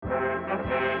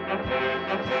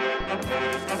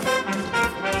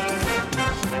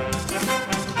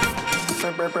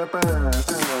Hey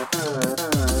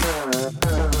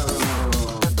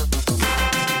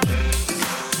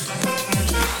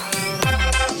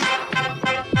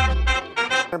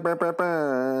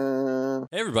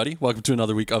everybody, welcome to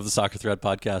another week of the Soccer Thread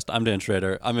podcast. I'm Dan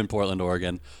Schrader. I'm in Portland,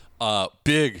 Oregon.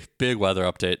 Big weather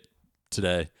update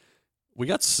today. We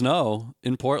got snow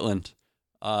in Portland.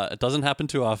 It doesn't happen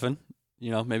too often.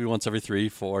 Maybe once every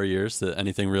 3-4 years that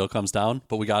anything real comes down,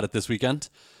 but we got it this weekend.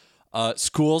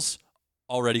 Schools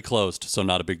already closed, so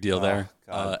not a big deal there.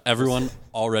 Everyone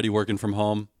already working from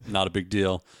home, not a big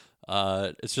deal.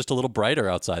 It's just a little brighter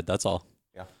outside, that's all.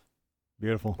 Yeah.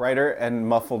 Beautiful. Brighter and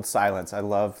muffled silence. I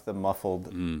love the muffled,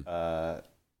 the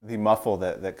muffle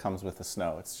that comes with the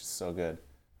snow. It's just so good.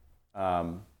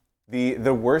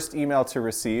 The worst email to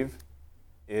receive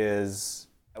is,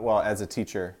 well, as a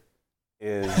teacher,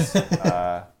 is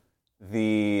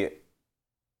the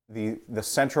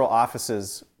central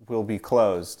offices will be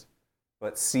closed,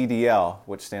 but CDL,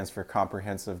 which stands for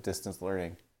Comprehensive Distance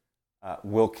Learning,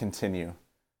 will continue.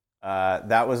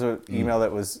 That was an email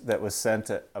that was sent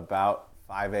at about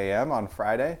 5 a.m. on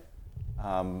Friday,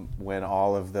 when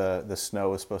all of the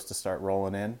snow was supposed to start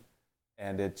rolling in,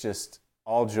 and it just,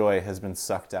 all joy has been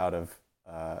sucked out of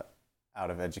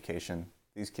education.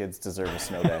 These kids deserve a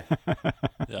snow day.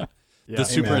 Yeah. The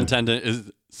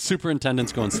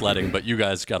superintendent's going sledding, but you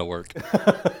guys got to work.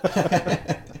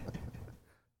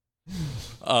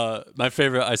 My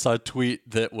favorite, I saw a tweet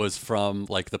that was from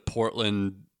like the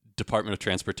Portland Department of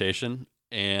Transportation,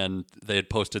 and they had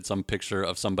posted some picture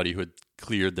of somebody who had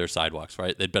cleared their sidewalks,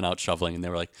 right? They'd been out shoveling, and they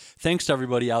were like, thanks to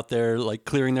everybody out there like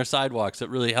clearing their sidewalks. It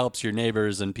really helps your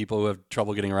neighbors and people who have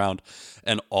trouble getting around.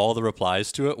 And all the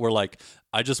replies to it were like,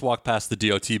 I just walked past the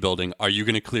DOT building. Are you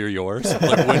going to clear yours?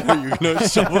 Like, when are you going to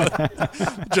shovel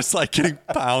it? Just like getting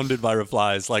pounded by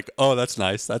replies. Like, oh, that's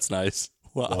nice. That's nice.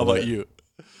 Well, how about you?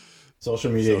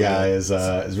 Social media guy is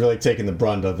really taking the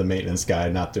brunt of the maintenance guy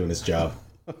not doing his job.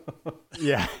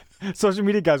 Yeah. Social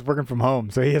media guy's working from home,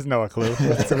 so he has no clue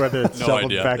as to whether it's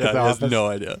shoveled back at the office. He has no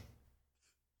idea.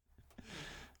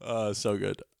 So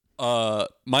good.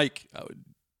 Mike,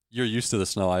 you're used to the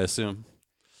snow, I assume.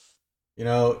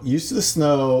 Used to the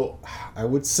snow, I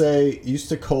would say used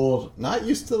to cold, not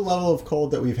used to the level of cold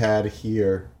that we've had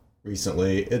here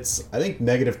recently. It's, I think,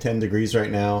 negative 10 degrees right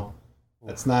now.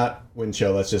 That's not wind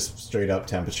chill, that's just straight up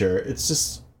temperature. It's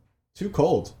just too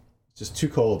cold. It's just too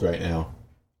cold right now.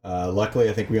 Luckily,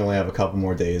 I think we only have a couple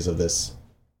more days of this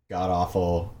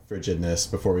god-awful frigidness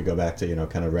before we go back to,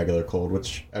 kind of regular cold,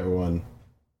 which everyone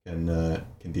can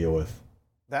deal with.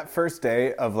 That first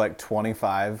day of like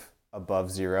 25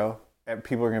 above zero,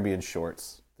 people are going to be in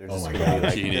shorts. They're just going to be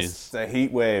like, it's a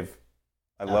heat wave.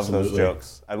 I love those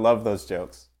jokes. I love those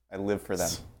jokes. I live for them.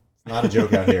 It's not a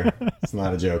joke out here. It's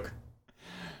not a joke.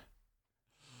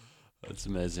 That's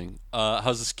amazing.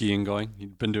 How's the skiing going? You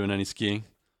been doing any skiing?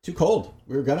 Too cold.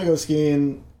 We were going to go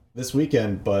skiing this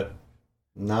weekend, but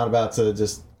not about to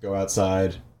just go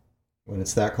outside when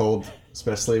it's that cold,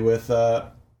 especially with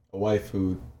a wife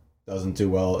who doesn't do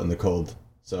well in the cold.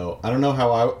 So I don't know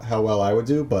how well I would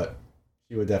do, but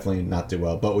she would definitely not do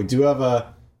well. But we do have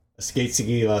a skate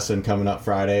ski lesson coming up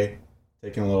Friday,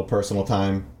 taking a little personal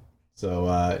time.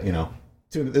 So,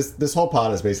 this whole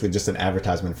pod is basically just an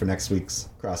advertisement for next week's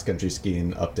cross-country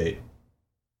skiing update.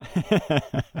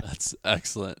 That's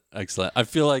excellent. I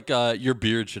feel like your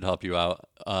beard should help you out.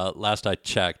 Last I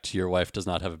checked, your wife does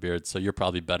not have a beard, so you're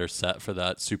probably better set for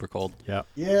that super cold.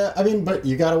 Yeah. I mean, but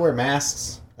you got to wear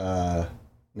masks now,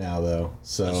 though.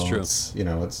 So that's true. It's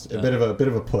a bit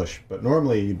of a push. But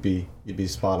normally you'd be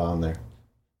spot on there.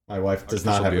 My wife does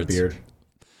not have a beard.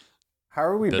 How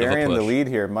are we burying the lead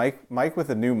here, Mike with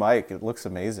a new mic? It looks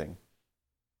amazing.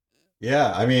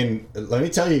 Yeah, I mean, let me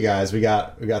tell you guys, we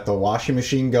got the washing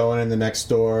machine going in the next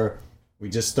door. We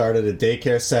just started a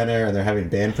daycare center, and they're having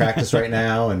band practice right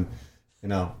now. And you're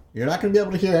not going to be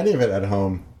able to hear any of it at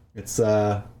home. It's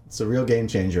a real game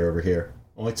changer over here.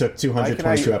 Only took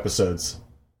 222 episodes.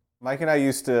 Mike and I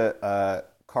used to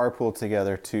carpool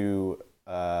together to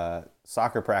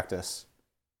soccer practice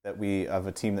of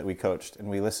a team that we coached, and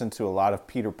we listened to a lot of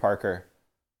Peter Parker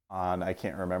on, I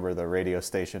can't remember the radio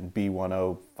station,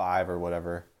 B105 or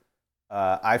whatever.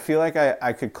 I feel like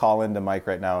I could call into Mike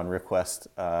right now and request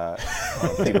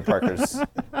Peter Parker's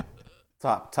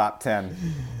top 10.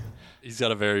 He's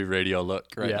got a very radio look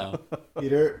now.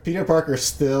 Peter Parker's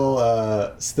still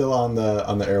on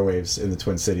the airwaves in the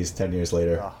Twin Cities 10 years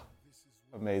later. Oh,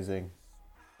 amazing.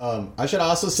 I should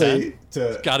also say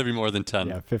it's got to be more than 10.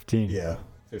 Yeah, 15. Yeah,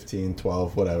 15,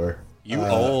 12, whatever. You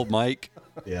old, Mike.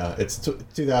 Yeah, it's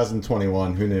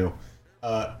 2021. Who knew?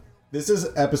 This is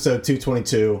episode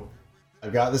 222.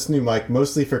 I've got this new mic,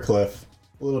 mostly for Cliff.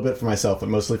 A little bit for myself, but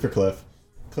mostly for Cliff.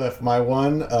 Cliff, my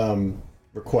one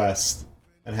request,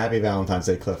 and happy Valentine's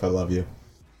Day, Cliff, I love you,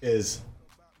 is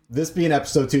this being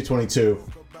episode 222,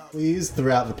 please,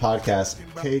 throughout the podcast,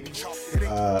 take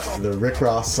the Rick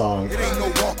Ross song,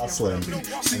 Hustlin',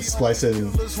 and splice in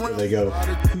where they go,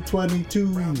 222.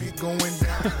 In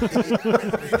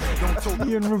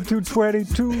room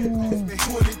 222.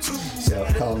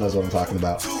 Yeah, Colin knows what I'm talking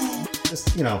about.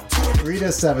 Just, read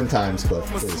us 7 times, Cliff,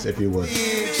 please, if you would.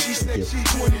 Thank you.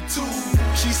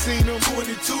 She seen him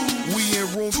 22. We in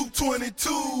room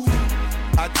 222.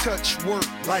 I touch work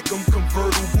like I'm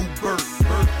convertible Burt.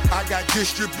 I got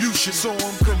distribution, so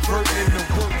I'm converting to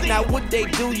work. Now what they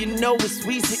do, it's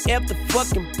Weezy F the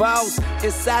fucking boss.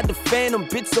 Inside the phantom,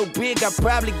 bitch so big I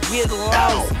probably get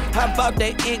lost. How about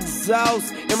that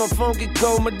exhaust and my funky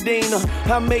cold Medina?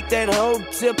 I make that whole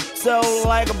tip so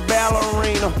like a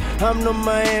ballerina. I'm the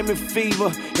Miami fever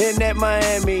and that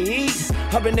Miami heat.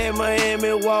 Up in that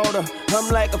Miami water,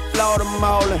 I'm like a Florida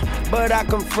Marlin, but I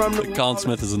come from the Colin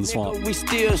Smith is in the swamp. We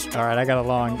still All right, I got a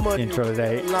long intro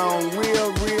today. long,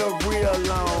 real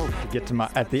long. Get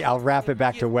to I'll wrap it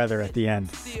back to weather at the end.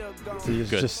 So you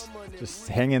Good. just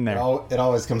hang in there. It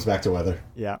always comes back to weather.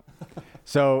 Yeah.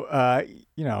 So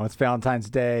it's Valentine's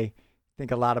Day.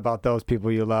 Think a lot about those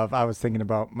people you love. I was thinking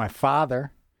about my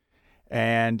father,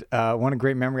 and one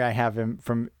great memory I have him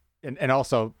from. And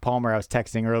also, Palmer, I was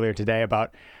texting earlier today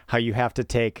about how you have to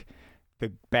take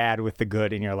the bad with the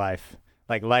good in your life.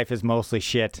 Like, life is mostly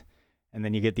shit, and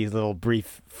then you get these little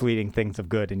brief, fleeting things of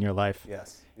good in your life.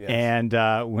 Yes. And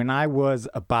when I was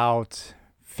about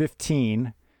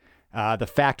 15, the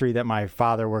factory that my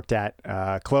father worked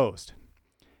at closed.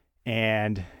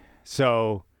 And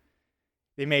so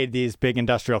they made these big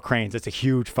industrial cranes. It's a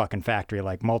huge fucking factory,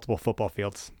 like multiple football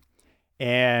fields.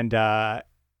 And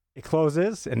it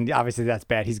closes, and obviously that's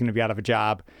bad. He's going to be out of a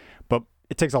job, but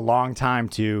it takes a long time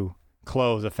to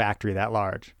close a factory that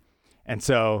large. And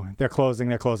so they're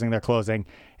closing.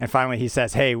 And finally he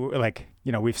says, hey,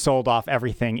 we've sold off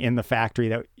everything in the factory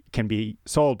that can be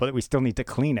sold, but we still need to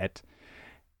clean it.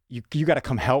 You got to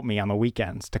come help me on the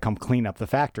weekends to come clean up the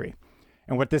factory.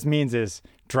 And what this means is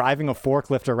driving a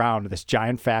forklift around this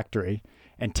giant factory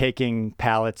and taking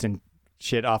pallets and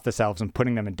shit off the shelves and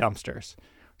putting them in dumpsters.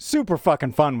 Super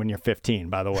fucking fun when you're 15,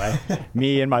 by the way.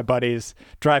 Me and my buddies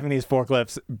driving these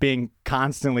forklifts, being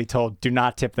constantly told, do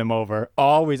not tip them over.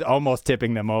 Always almost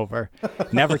tipping them over.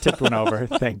 Never tipped one over,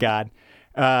 thank God.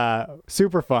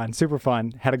 Super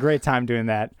fun. Had a great time doing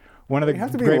that. One of the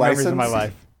great memories of my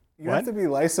life. You have to be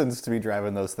licensed to be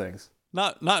driving those things.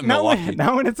 Not in Milwaukee.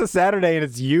 Not when it's a Saturday and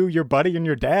it's you, your buddy, and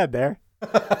your dad there.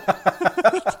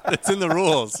 It's in the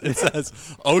rules. It says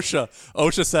OSHA.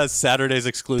 OSHA says Saturday's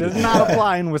excluded. Does not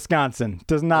apply in Wisconsin.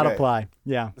 Does not Right. apply.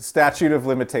 Yeah. The statute of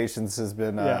limitations has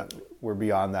been, Yeah. we're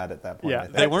beyond that at that point. Yeah. I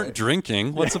think. They weren't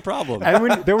drinking. What's the problem?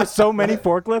 And there were so many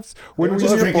forklifts. They When were we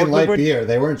just used a drinking light forklift, beer.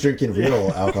 They weren't drinking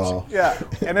real alcohol. Yeah,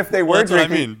 and if they were Well, that's what I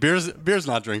drinking, mean. Beer's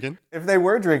not drinking. if they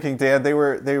were drinking, Dan, they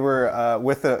were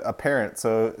with a parent,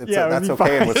 so Yeah, it would that's be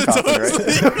okay in fine. Wisconsin,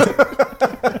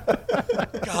 right?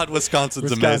 God, Wisconsin's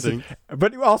Wisconsin. amazing.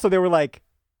 But also they were like,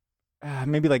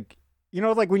 maybe like,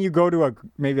 like when you go to a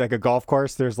golf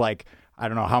course, there's like, I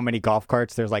don't know how many golf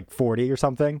carts, there's like 40 or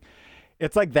something.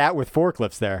 It's like that with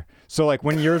forklifts there. So like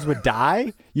when yours would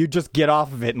die, you just get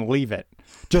off of it and leave it.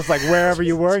 Just like wherever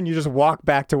you were, and you just walk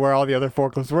back to where all the other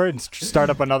forklifts were and start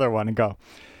up another one and go.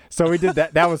 So we did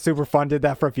that. That was super fun. Did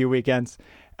that for a few weekends.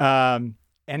 And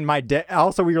my dad,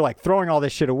 also we were like throwing all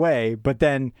this shit away, but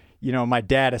then, my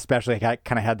dad especially kind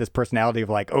of had this personality of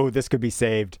like, oh, this could be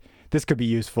saved. This could be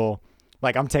useful.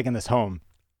 Like, I'm taking this home.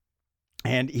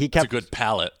 And he kept... It's a good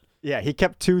palate. Yeah, he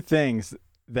kept 2 things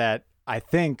that I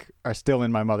think are still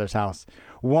in my mother's house.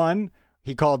 One,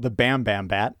 he called the Bam Bam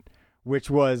Bat, which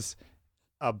was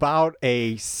about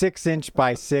a 6-inch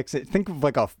by 6. Think of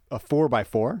like a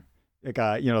 4x4, like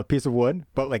a piece of wood,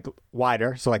 but like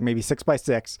wider. So like maybe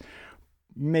 6x6,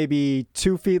 maybe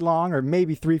 2 feet long or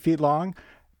maybe 3 feet long.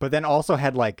 But then also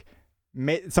had like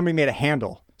somebody made a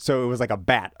handle, so it was like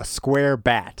a square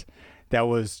bat that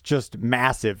was just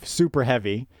massive, super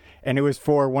heavy. And it was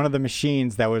for one of the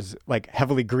machines that was like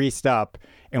heavily greased up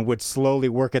and would slowly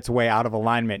work its way out of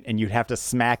alignment. And you'd have to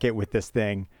smack it with this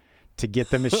thing to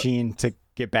get the machine to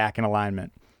get back in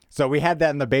alignment. So we had that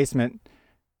in the basement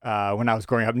when I was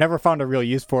growing up. Never found a real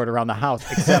use for it around the house,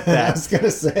 except that I was going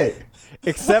to say.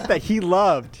 Except that he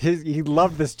loved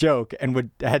this joke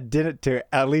and did it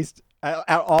to at least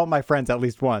all my friends at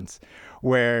least once,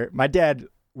 where my dad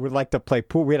would like to play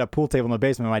pool. We had a pool table in the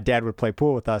basement. And my dad would play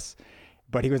pool with us,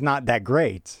 but he was not that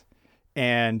great.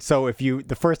 And so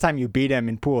the first time you beat him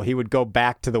in pool, he would go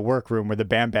back to the workroom where the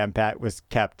Bam Bam bat was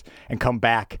kept and come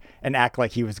back and act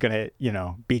like he was going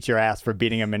to, beat your ass for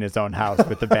beating him in his own house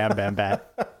with the Bam Bam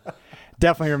bat.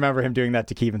 Definitely remember him doing that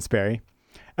to Keevan Sperry.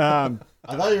 I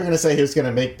thought you were going to say he was going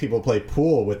to make people play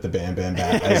pool with the Bam Bam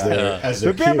bat as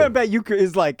their The Bam Bam bat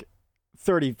is like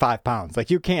 35 pounds. Like,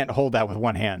 you can't hold that with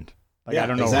one hand. Like, I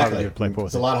don't know how you would play pool.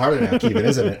 It's a lot harder now, Keevan,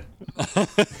 isn't it?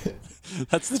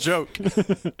 That's the joke.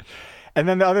 And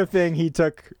then the other thing he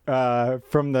took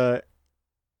from the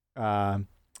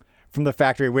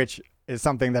factory, which is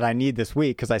something that I need this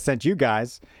week, because I sent you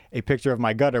guys a picture of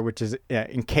my gutter, which is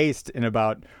encased in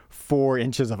about 4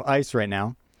 inches of ice right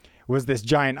now, was this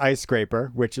giant ice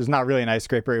scraper, which is not really an ice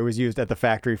scraper. It was used at the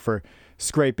factory for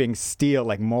scraping steel,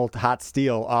 like hot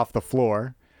steel off the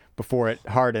floor before it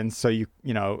hardens, so you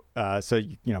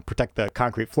protect the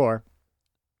concrete floor.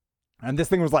 And this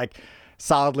thing was like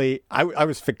solidly, I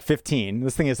was 15.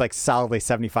 This thing is like solidly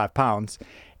 75 pounds.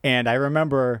 And I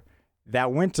remember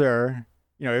that winter,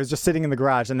 it was just sitting in the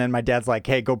garage. And then my dad's like,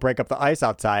 hey, go break up the ice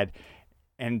outside.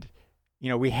 And,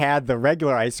 we had the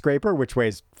regular ice scraper, which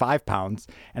weighs 5 pounds.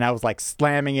 And I was like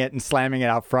slamming it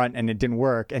out front, and it didn't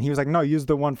work. And he was like, no, use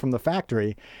the one from the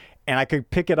factory. And I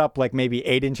could pick it up like maybe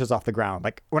 8 inches off the ground.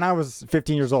 Like, when I was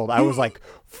 15 years old, I was like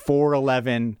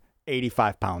 4'11",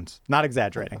 85 pounds. Not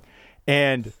exaggerating.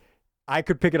 And I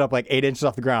could pick it up like 8 inches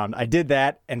off the ground. I did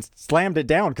that and slammed it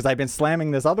down because I'd been slamming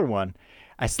this other one.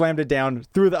 I slammed it down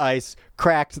through the ice,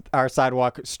 cracked our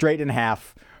sidewalk straight in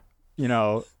half,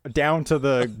 down to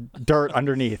the dirt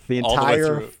underneath the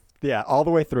entire, all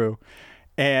the way through,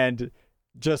 and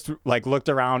just like looked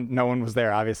around. No one was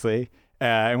there, obviously,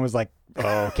 and was like,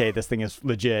 oh, okay, this thing is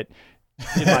legit.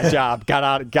 Did my job, got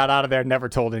out of there, never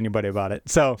told anybody about it.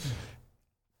 So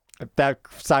that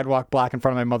sidewalk block in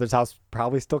front of my mother's house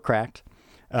probably still cracked.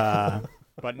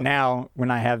 But now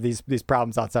when I have these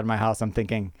problems outside of my house, I'm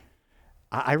thinking,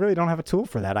 I really don't have a tool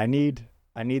for that. I need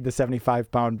the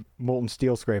 75-pound molten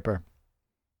steel scraper.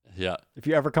 Yeah. If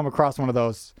you ever come across one of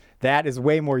those, that is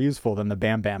way more useful than the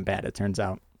Bam Bam bat, it turns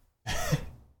out.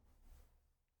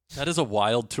 That is a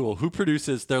wild tool. Who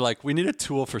produces? They're like, we need a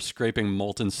tool for scraping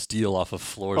molten steel off of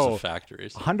floors of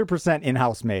factories. 100%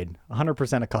 in-house made.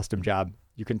 100% a custom job.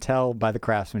 You can tell by the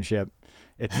craftsmanship.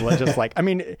 It's just like, I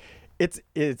mean, it's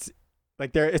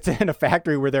like it's in a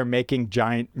factory where they're making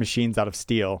giant machines out of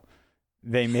steel.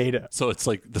 They made so it's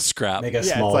like the scrap. Make a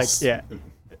small. It's like,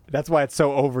 that's why it's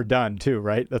so overdone too,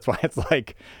 right? That's why it's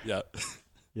like,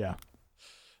 yeah.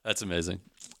 That's amazing.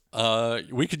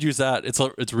 We could use that.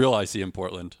 It's real icy in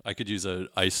Portland. I could use a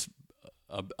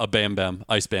Bam Bam,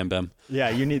 ice Bam Bam. Yeah,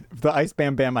 you need the ice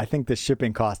Bam Bam. I think the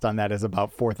shipping cost on that is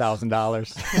about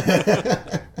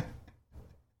 $4,000.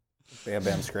 Bam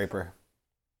Bam scraper.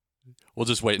 We'll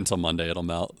just wait until Monday. It'll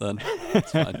melt then.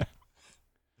 It's fine.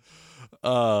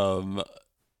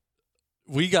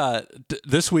 We got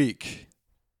this week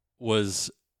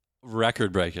was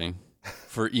record breaking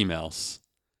for emails.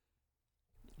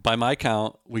 By my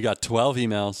count, we got 12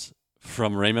 emails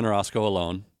from Raymond Orozco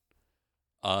alone.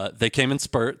 They came in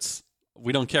spurts.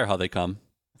 We don't care how they come.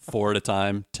 4 at a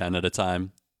time, 10 at a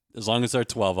time. As long as there are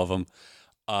 12 of them.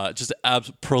 Just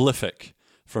prolific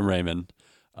from Raymond.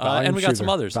 And we got some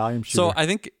others. So I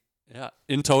think,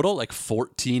 in total, like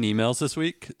 14 emails this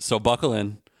week. So buckle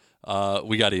in.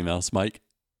 We got emails. Mike?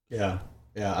 Yeah.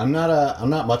 I'm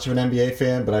not much of an NBA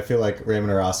fan, but I feel like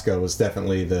Raymond Orozco was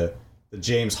definitely the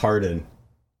James Harden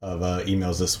of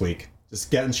emails this week.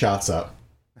 Just getting shots up.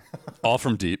 All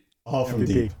from deep. All from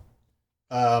deep.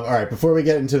 All right, before we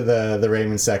get into the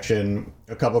Raymond section,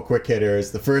 a couple quick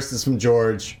hitters. The first is from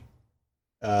George.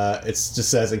 It just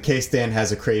says, in case Dan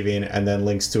has a craving, and then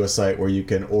links to a site where you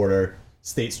can order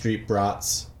State Street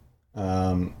brats.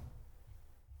 Dan,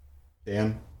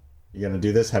 you going to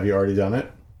do this? Have you already done it?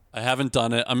 I haven't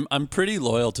done it. I'm pretty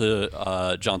loyal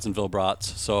to Johnsonville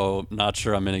brats, so not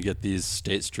sure I'm going to get these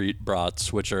State Street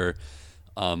brats, which are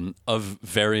of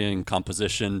varying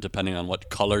composition depending on what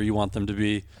color you want them to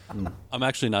be. I'm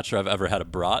actually not sure I've ever had a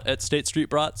brat at State Street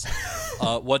brats.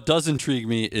 What does intrigue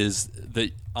me is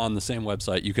that on the same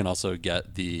website you can also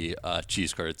get the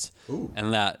cheese curds. Ooh.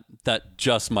 And that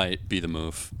just might be the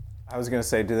move. I was going to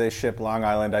say, do they ship Long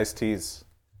Island iced teas?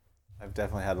 I've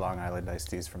definitely had Long Island iced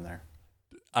teas from there.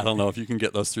 I don't know if you can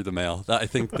get those through the mail. I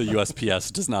think the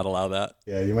USPS does not allow that.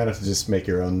 Yeah, you might have to just make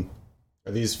your own.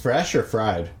 Are these fresh or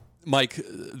fried? Mike,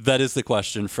 that is the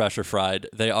question, fresh or fried.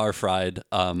 They are fried.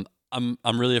 I'm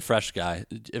really a fresh guy.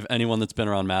 If anyone that's been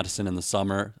around Madison in the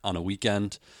summer on a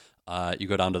weekend, you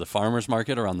go down to the farmer's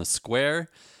market around the square,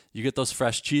 You get those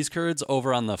fresh cheese curds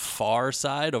over on the far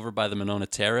side, over by the Monona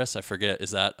Terrace. I forget,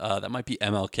 is that that might be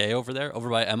MLK over there? Over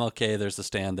by MLK, there's the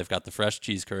stand. They've got the fresh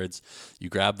cheese curds. You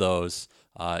grab those.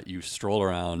 You stroll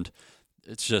around.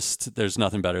 It's just, there's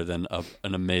nothing better than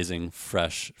an amazing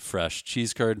fresh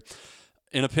cheese curd.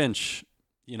 In a pinch,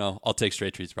 I'll take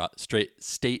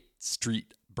State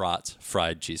Street Brats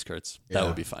fried cheese curds. That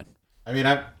would be fine. I mean,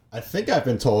 I think I've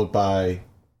been told by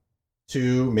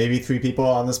 2, maybe 3 people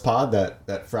on this pod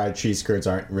that fried cheese curds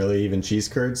aren't really even cheese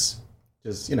curds.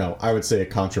 Just, I would say a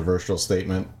controversial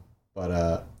statement,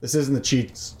 but this isn't the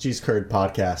cheese curd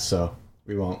podcast, so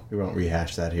we won't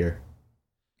rehash that here.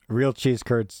 Real cheese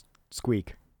curds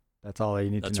squeak. That's all you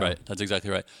need to know. That's right. That's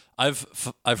exactly right.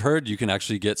 I've heard you can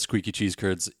actually get squeaky cheese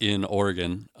curds in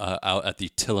Oregon out at the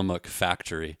Tillamook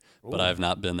factory, but I have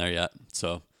not been there yet.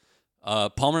 So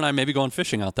Palmer and I may be going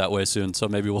fishing out that way soon, so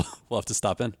maybe we'll have to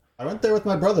stop in. I went there with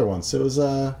my brother once. It was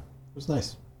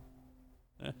nice.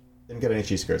 Yeah. Didn't get any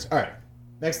cheese curds. All right.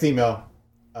 Next email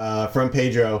from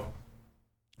Pedro.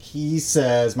 He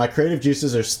says, my creative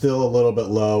juices are still a little bit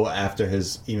low after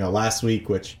his email last week,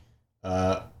 which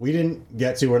we didn't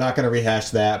get to. We're not going to rehash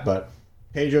that, but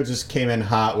Pedro just came in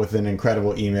hot with an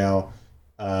incredible email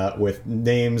with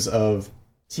names of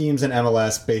teams in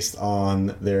MLS based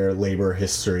on their labor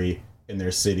history in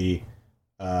their city.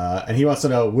 And he wants to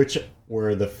know which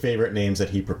were the favorite names that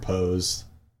he proposed.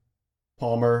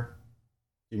 Palmer,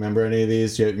 do you remember any of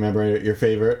these? Do you remember your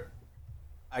favorite?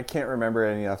 I can't remember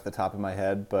any off the top of my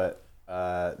head, but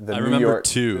I remember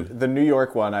 2. The New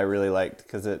York one I really liked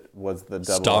because it was the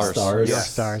double Stars.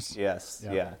 Yes. Stars. Yes.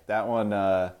 Yeah. Yeah. That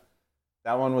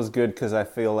one was good because I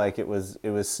feel like it was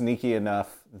sneaky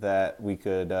enough that we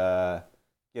could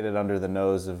get it under the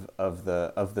nose of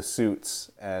the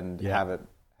suits and have it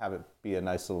be a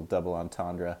nice little double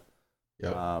entendre.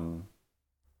 Yep.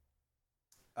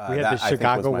 We had the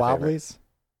Chicago Wobblies.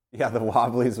 Yeah, the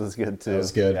Wobblies was good too. That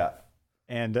was good. Yeah.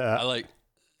 And I like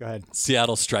go ahead.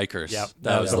 Seattle Strikers. Yep.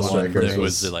 That was the one that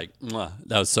was like, mwah,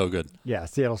 that was so good. Yeah,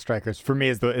 Seattle Strikers for me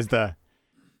is the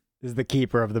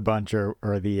keeper of the bunch or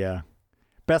the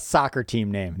best soccer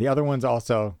team name. The other one's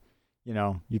also,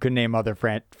 you could name other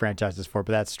franchises for,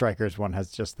 but that Strikers one has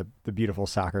just the beautiful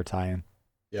soccer tie-in.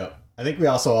 Yeah, I think we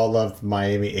also all loved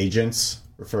Miami Agents,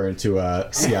 referring to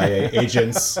CIA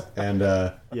agents and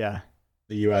the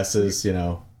U.S.'s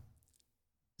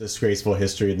disgraceful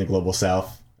history in the global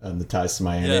South and the ties to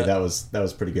Miami. Yeah. That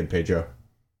was pretty good, Pedro.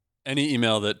 Any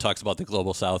email that talks about the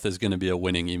global South is going to be a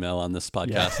winning email on this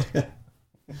podcast.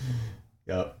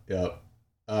 Yep.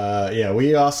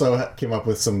 We also came up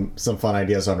with some fun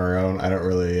ideas on our own. I don't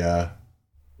really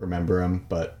remember them,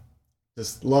 but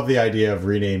just love the idea of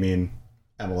renaming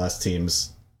MLS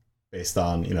teams based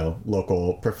on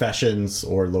local professions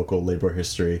or local labor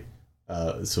history.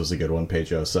 This was a good one,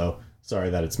 Pedro. So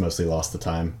sorry that it's mostly lost to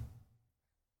time.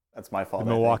 That's my fault. The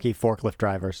Milwaukee forklift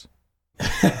drivers.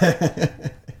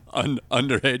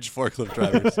 Underage forklift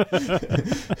drivers.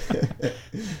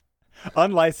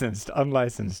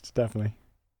 Unlicensed, definitely.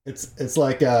 It's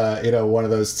like one of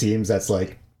those teams that's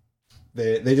like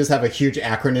they just have a huge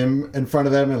acronym in front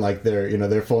of them, and like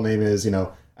their full name is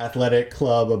Athletic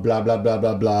Club blah blah blah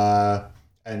blah blah,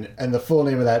 and the full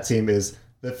name of that team is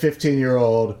the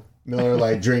 15-year-old Miller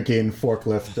Lite drinking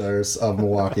forklifters of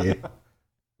Milwaukee.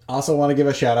 Also want to give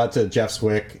a shout out to Jeff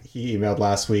Swick. He emailed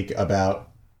last week about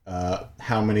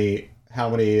how many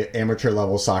amateur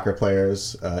level soccer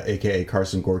players, aka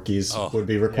Carson Gorkies, would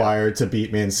be required to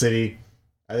beat Man City.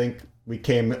 I think we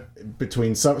came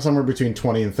between somewhere between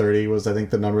 20 and 30 was I think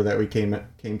the number that we came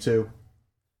to.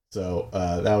 So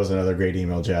that was another great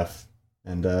email, Jeff.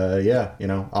 And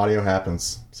audio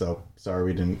happens. So sorry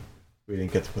we didn't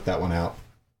get to put that one out.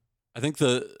 I think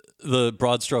the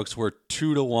broad strokes were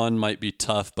 2-1 might be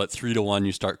tough, but 3-1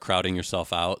 you start crowding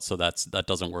yourself out, so that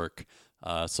doesn't work.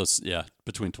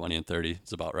 Between 20 and 30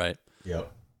 is about right.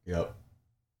 Yep.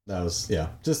 That was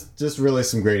just really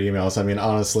some great emails. I mean,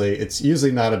 honestly, it's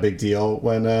usually not a big deal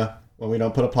when we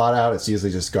don't put a pod out. It's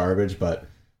usually just garbage. But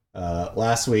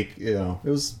last week, it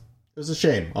was a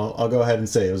shame. I'll go ahead and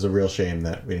say it was a real shame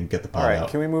that we didn't get the pod out. All right,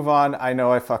 can we move on? I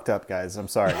know I fucked up, guys. I'm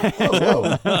sorry.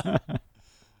 Whoa.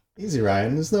 Easy,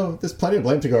 Ryan. There's plenty of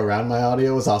blame to go around. My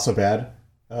audio was also bad.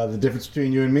 The difference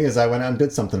between you and me is I went out and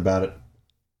did something about it.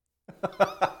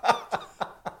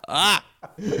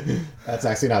 That's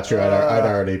actually not true.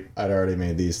 I'd already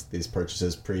made these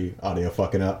purchases pre-audio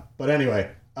fucking up. But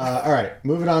anyway, all right.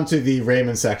 Moving on to the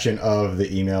Raymond section of the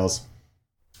emails.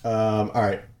 All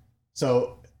right.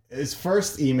 So his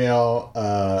first email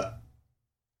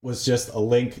was just a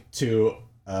link to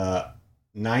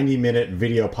 90-minute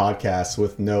video podcast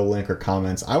with no link or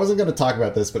comments. I wasn't going to talk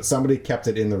about this, but somebody kept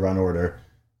it in the run order.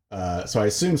 So I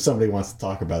assume somebody wants to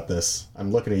talk about this.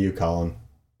 I'm looking at you, Colin.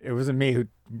 It wasn't me who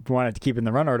wanted to keep in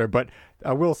the run order, but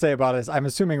I will say about this, I'm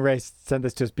assuming Ray sent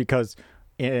this just because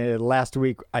last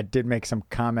week I did make some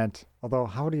comment, although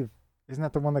isn't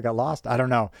that the one that got lost? I don't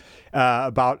know,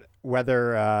 about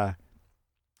whether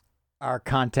our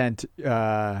content,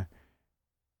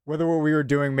 whether what we were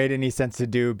doing made any sense to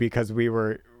do because we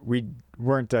weren't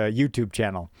a YouTube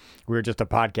channel. We were just a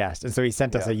podcast. And so he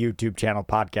sent us a YouTube channel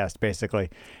podcast, basically.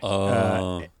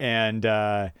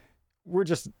 And we're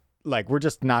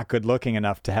just not good looking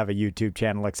enough to have a YouTube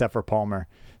channel except for Palmer.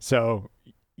 So,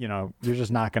 you're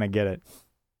just not going to get it.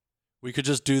 We could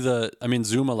just do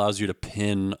Zoom allows you to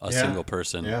pin a single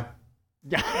person. Yeah.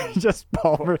 Yeah, just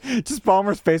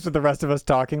Palmer's face with the rest of us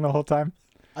talking the whole time.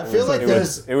 I feel like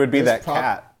it would be that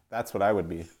cat. That's what I would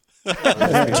be.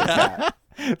 The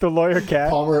lawyer cat.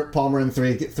 Palmer and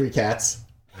three cats.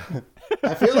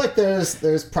 I feel like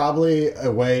there's probably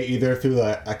a way either through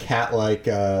a cat-like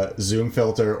Zoom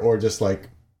filter or just like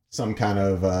some kind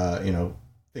of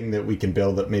thing that we can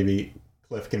build that maybe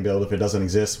Cliff can build if it doesn't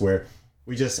exist, where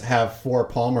we just have 4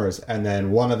 Palmers and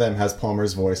then one of them has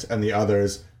Palmer's voice and the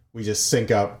others we just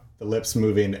sync up the lips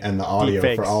moving and the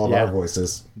audio for all of our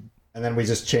voices, and then we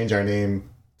just change our name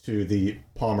to the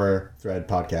Palmer Thread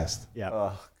Podcast. Yeah.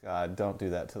 Oh God, don't do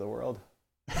that to the world.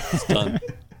 It's done.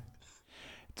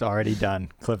 It's already done.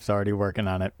 Cliff's already working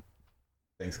on it.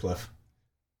 Thanks, Cliff.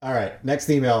 All right, next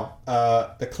email.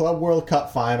 The Club World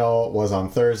Cup final was on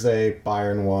Thursday.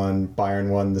 Bayern won. Bayern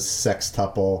won the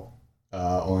sextuple.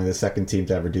 Only the second team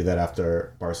to ever do that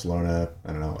after Barcelona,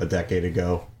 I don't know, a decade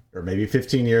ago. Or maybe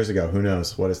 15 years ago. Who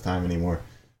knows? What is time anymore?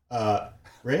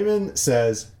 Raymond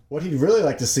says what he'd really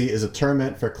like to see is a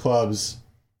tournament for clubs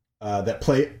that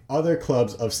play other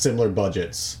clubs of similar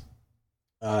budgets.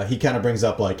 He kind of brings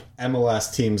up like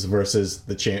MLS teams versus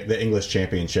the English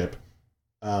Championship.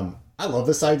 I love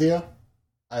this idea.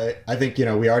 I think,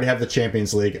 we already have the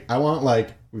Champions League. I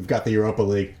want we've got the Europa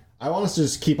League. I want us to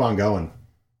just keep on going.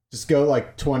 Just go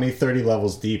 20, 30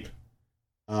 levels deep.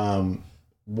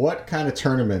 What kind of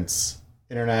tournaments,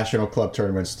 international club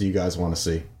tournaments, do you guys want to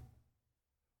see?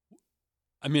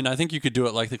 I think you could do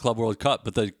it like the Club World Cup,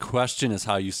 but the question is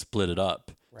how you split it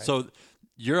up. Right. So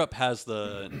Europe has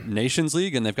the Nations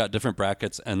League, and they've got different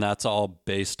brackets, and that's all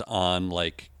based on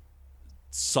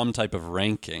some type of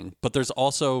ranking. But there's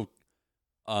also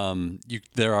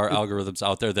there are algorithms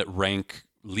out there that rank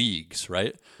leagues,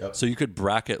 right? Yep. So you could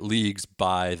bracket leagues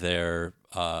by their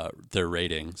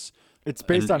ratings. It's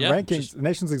based on rankings. The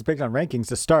Nations League is based on rankings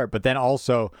to start, but then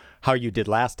also how you did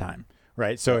last time,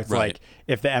 right? So it's like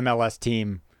if the MLS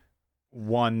team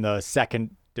won the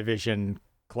second division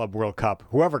Club World Cup,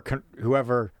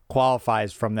 whoever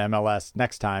qualifies from the MLS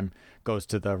next time goes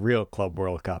to the real Club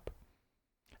World Cup.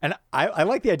 And I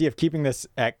like the idea of keeping this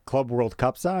at Club World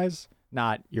Cup size,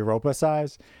 not Europa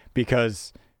size,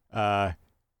 because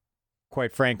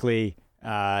quite frankly,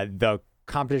 the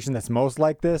competition that's most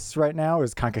like this right now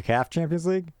is CONCACAF Champions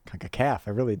League. CONCACAF. I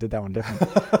really did that one different.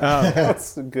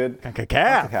 That's good.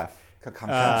 CONCACAF.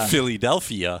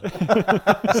 Philadelphia.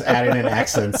 Just adding in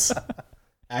accents.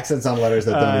 Accents on letters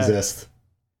that don't exist.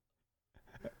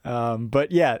 But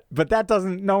that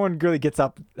doesn't, no one really gets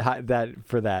up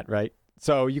for that, right?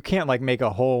 So you can't make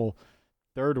a whole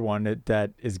third one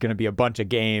that is going to be a bunch of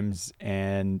games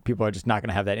and people are just not going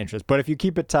to have that interest. But if you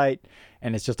keep it tight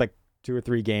and it's just 2 or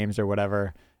 3 games or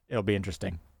whatever, it'll be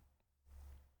interesting.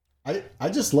 I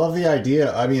just love the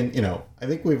idea. I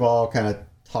think we've all kind of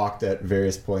talked at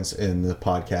various points in the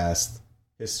podcast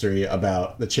history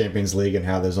about the Champions League and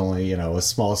how there's only, a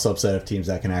small subset of teams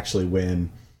that can actually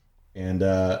win. And,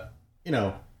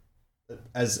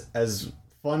 as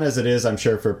fun as it is, I'm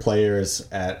sure, for players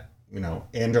at,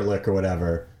 Anderlecht or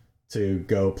whatever to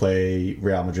go play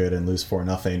Real Madrid and lose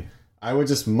 4-0, I would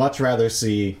just much rather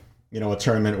see, a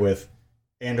tournament with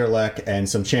Anderlecht and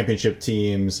some championship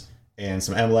teams and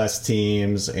some MLS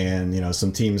teams and,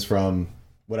 some teams from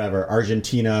whatever,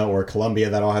 Argentina or Colombia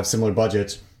that all have similar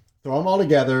budgets. Throw them all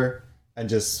together and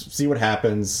just see what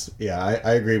happens. Yeah,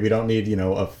 I agree. We don't need, a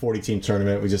 40-team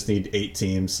tournament. We just need 8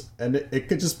 teams. And it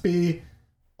could just be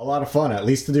a lot of fun, at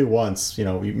least to do once.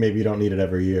 Maybe you don't need it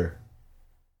every year.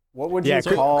 What would you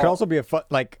call... Could also be a fun,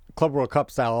 Club World Cup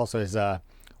style also is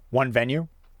one venue.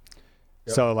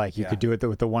 Yep. So you could do it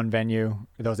with the one venue,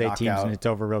 those 8 teams, and it's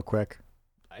over real quick.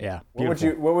 Yeah.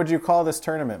 Beautiful. What would you call this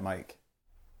tournament, Mike?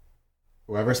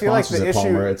 Whoever sponsors it,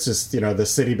 Palmer. It's just, the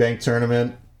Citibank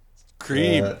tournament.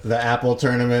 Cream. The Apple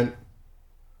tournament.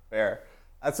 Fair.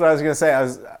 That's what I was going to say.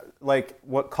 like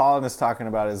what Colin is talking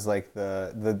about is like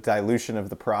the dilution of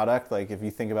the product. Like if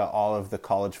you think about all of the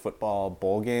college football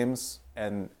bowl games,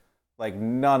 and like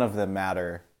none of them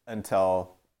matter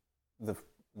until the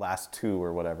last two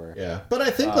or whatever. Yeah, but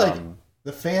I think like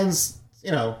the fans,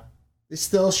 you know, they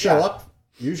still show up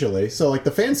usually. So like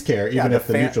the fans care, even if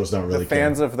the neutrals don't really care.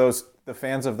 The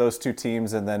fans of those two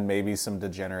teams, and then maybe some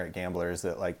degenerate gamblers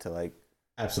that like to like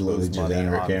absolutely lose money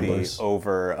degenerate on gamblers. the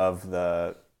over of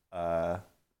the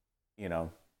you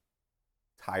know,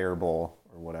 Tire Bowl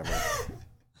or whatever.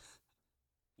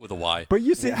 With a Y. But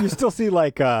you still see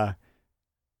like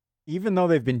even though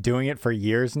they've been doing it for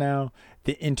years now,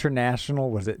 the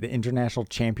international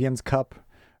Champions Cup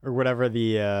or whatever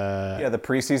the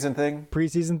preseason thing.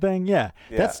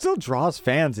 That still draws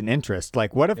fans and interest.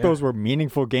 Like, what if those were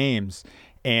meaningful games?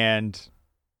 And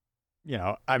you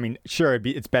know, I mean, sure,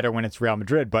 it's better when it's Real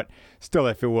Madrid, but still,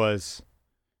 if it was,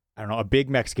 I don't know, a big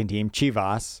Mexican team,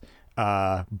 Chivas,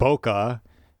 Boca,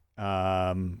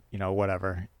 you know,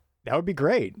 whatever, that would be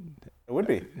great. It would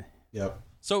be. Yep.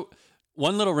 So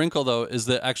one little wrinkle, though, is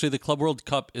that actually the Club World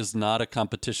Cup is not a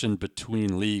competition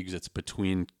between leagues. It's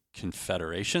between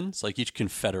confederations. Like each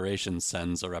confederation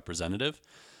sends a representative.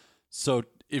 So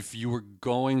if you were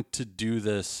going to do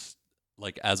this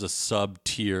like as a sub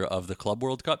tier of the Club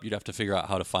World Cup, you'd have to figure out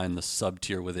how to find the sub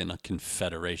tier within a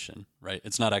confederation, right?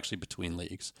 It's not actually between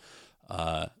leagues.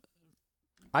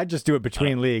 I just do it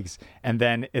between leagues, and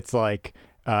then it's like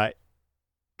kind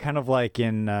of like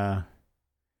in the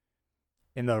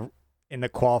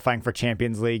qualifying for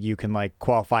Champions League, you can like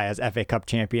qualify as FA Cup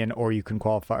champion, or you can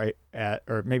qualify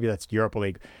or maybe that's Europa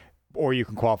League, or you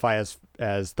can qualify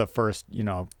as the first, you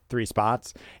know, 3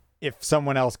 spots. If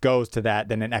someone else goes to that,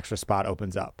 then an extra spot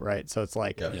opens up, right? So it's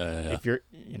like if you're,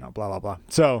 you know, blah blah blah.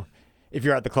 So if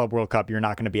you're at the Club World Cup, you're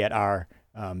not going to be at our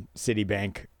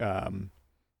Citibank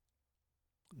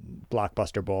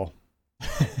Blockbuster Bowl.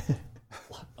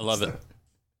 I love it.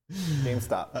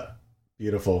 GameStop.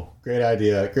 Beautiful. Great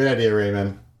idea,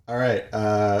 Raymond. All right,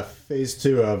 phase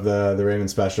 2 of the Raymond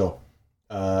special.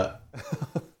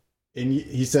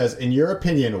 He says, in your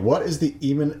opinion, what is the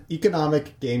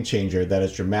economic game changer that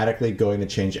is dramatically going to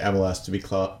change MLS to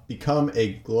become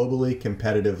a globally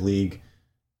competitive league?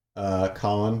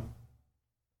 Colin,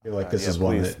 I feel like this is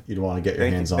one that you'd want to get your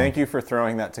hands on. Thank you for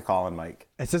throwing that to Colin, Mike.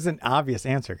 This is an obvious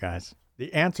answer, guys.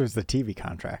 The answer is the TV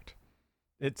contract.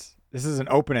 This is an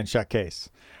open and shut case.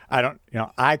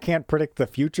 I can't predict the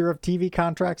future of TV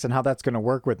contracts and how that's going to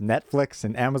work with Netflix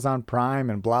and Amazon Prime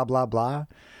and blah, blah, blah.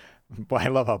 Boy, I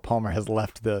love how Palmer has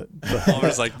left the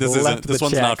Palmer's like, this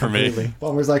one's not for completely. me.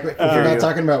 Palmer's like, if you're not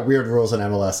talking about weird rules in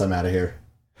MLS, I'm out of here.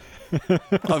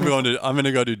 I'm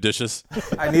gonna go do dishes.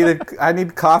 I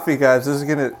need coffee, guys. This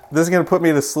is gonna put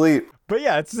me to sleep. But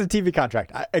yeah, it's a TV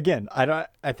contract.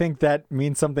 I think that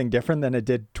means something different than it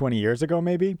did 20 years ago,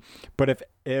 maybe. But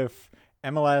if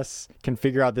MLS can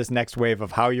figure out this next wave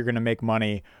of how you're going to make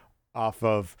money off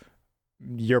of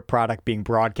your product being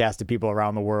broadcast to people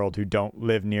around the world who don't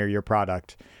live near your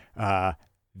product,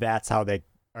 that's how they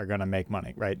are going to make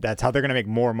money, right? That's how they're going to make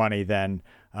more money than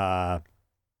Liga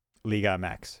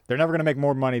MX. They're never going to make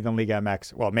more money than Liga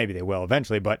MX. Well, maybe they will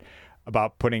eventually, but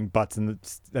about putting butts in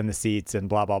the seats and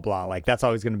blah, blah, blah. Like, that's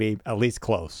always going to be at least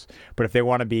close. But if they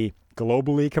want to be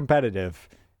globally competitive,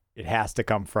 it has to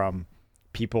come from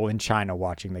people in China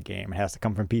watching the game. It has to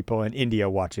come from people in India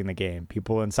watching the game,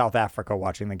 people in South Africa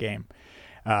watching the game.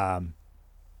 I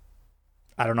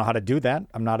don't know how to do that.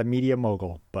 I'm not a media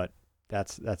mogul, but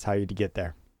that's how you get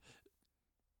there.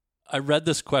 I read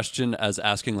this question as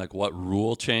asking like what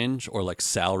rule change or like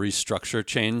salary structure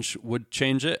change would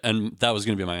change it. And that was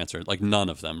going to be my answer. Like none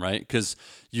of them, right? Because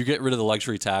you get rid of the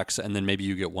luxury tax and then maybe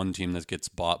you get one team that gets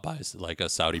bought by like a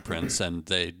Saudi prince and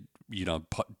they, you know,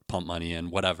 pump money in,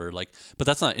 whatever. Like, but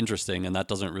that's not interesting and that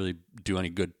doesn't really do any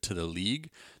good to the league.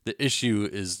 The issue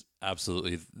is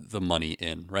absolutely the money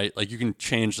in, right? Like you can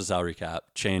change the salary cap,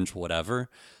 change whatever.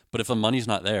 But if the money's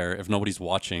not there, if nobody's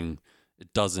watching,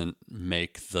 it doesn't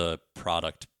make the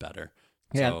product better.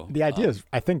 Yeah, so, the idea is,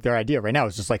 I think their idea right now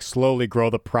is just like slowly grow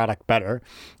the product better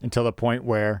until the point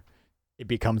where it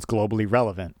becomes globally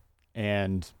relevant.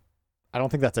 And I don't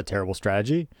think that's a terrible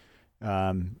strategy,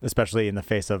 especially in the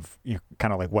face of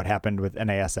kind of like what happened with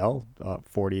NASL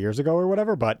 40 years ago or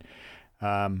whatever. But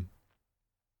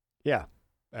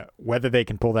whether they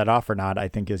can pull that off or not, I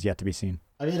think is yet to be seen.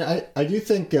 I mean, I do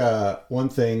think one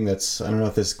thing that's, I don't know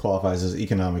if this qualifies as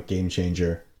economic game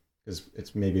changer, because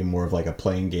it's maybe more of like a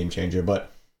playing game changer,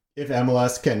 but if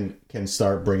MLS can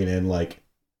start bringing in like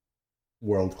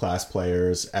world-class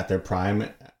players at their prime,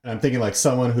 and I'm thinking like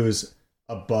someone who's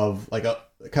above, like a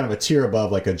kind of a tier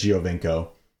above like a Giovinco,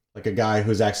 like a guy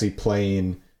who's actually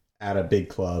playing at a big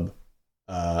club,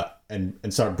 and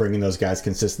start bringing those guys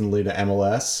consistently to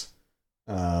MLS.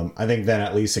 I think then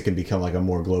at least it can become like a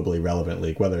more globally relevant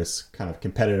league. Whether it's kind of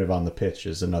competitive on the pitch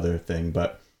is another thing,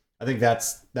 but I think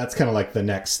that's kind of like the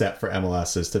next step for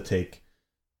MLS is to take,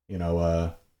 I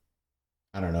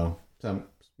don't know,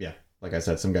 like I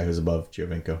said, some guy who's above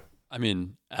Giovinco. I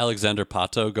mean, Alexander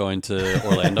Pato going to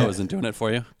Orlando isn't doing it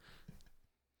for you.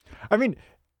 I mean,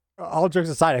 all jokes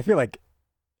aside, I feel like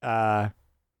MLS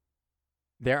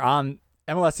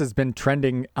has been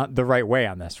trending the right way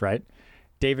on this, right?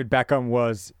 David Beckham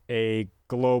was a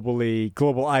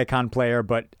global icon player,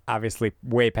 but obviously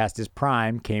way past his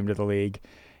prime, came to the league.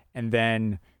 And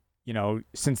then,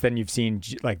 since then you've seen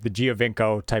like the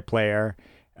Giovinco type player,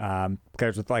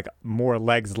 players with like more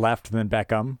legs left than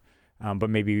Beckham, but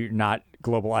maybe not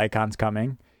global icons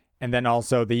coming. And then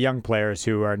also the young players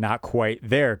who are not quite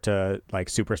there to like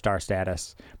superstar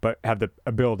status, but have the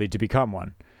ability to become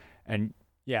one. And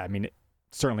yeah, I mean,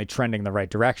 certainly trending the right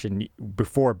direction.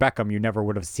 Before Beckham, you never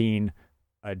would have seen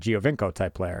a Giovinco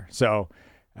type player. So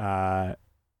it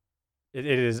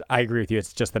is, I agree with you.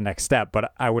 It's just the next step,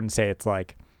 but I wouldn't say it's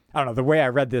like, I don't know. The way I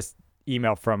read this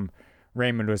email from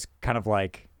Raymond was kind of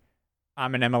like,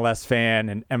 I'm an MLS fan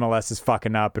and MLS is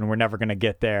fucking up and we're never going to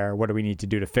get there. What do we need to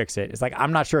do to fix it? It's like,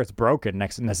 I'm not sure it's broken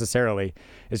necessarily.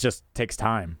 It just takes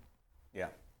time. Yeah.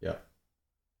 Yep.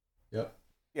 Yep.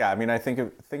 Yeah. I mean, I think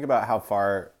about how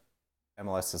far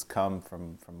MLS has come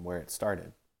from where it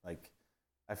started. Like,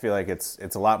 I feel like it's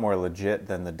a lot more legit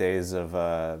than the days of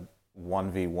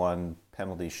 1v1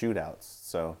 penalty shootouts.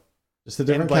 So just a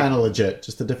different kind of legit.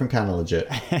 Just a different kind of legit.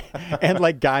 And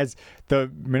like, guys,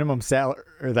 the minimum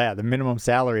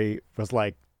salary was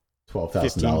like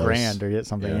 $15,000 or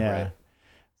something. Yeah. Right.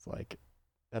 It's like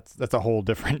that's a whole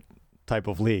different type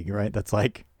of league, right? That's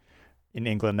like in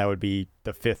England that would be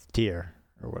the 5th tier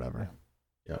or whatever.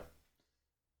 Yep.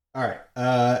 All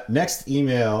right. Next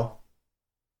email.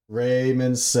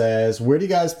 Raymond says, where do you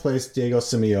guys place Diego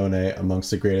Simeone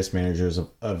amongst the greatest managers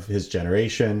of his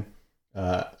generation?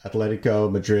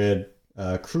 Atletico Madrid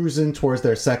cruising towards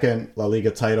their second La Liga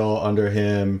title under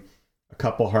him. A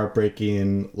couple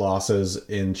heartbreaking losses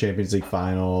in Champions League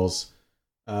finals.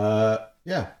 Where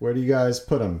do you guys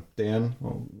put him? Dan,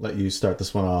 I'll let you start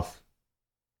this one off.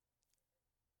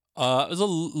 I was a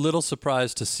little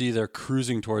surprised to see they're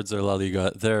cruising towards their La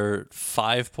Liga. They're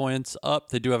 5 points up.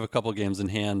 They do have a couple games in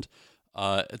hand.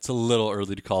 It's a little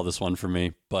early to call this one for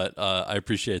me, but I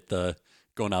appreciate the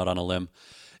going out on a limb.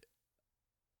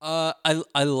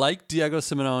 I like Diego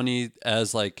Simeone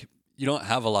as like, you don't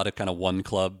have a lot of kind of one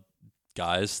club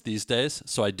guys these days.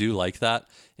 So I do like that.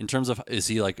 In terms of, is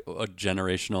he like a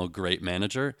generational great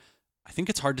manager? I think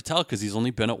it's hard to tell because he's only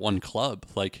been at one club.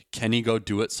 Like, can he go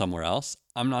do it somewhere else?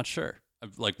 I'm not sure.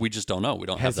 Like, we just don't know. We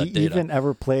don't have that data. Has he even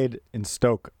ever played in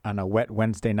Stoke on a wet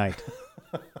Wednesday night?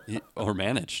 Or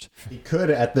managed? He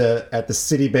could at the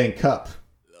Citibank Cup.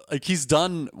 Like, he's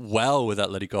done well with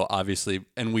Atletico, obviously,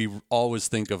 and we always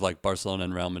think of like Barcelona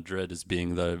and Real Madrid as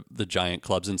being the giant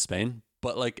clubs in Spain.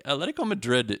 But like, Atletico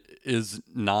Madrid is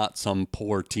not some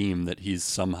poor team that he's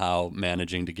somehow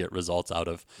managing to get results out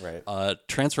of. Right.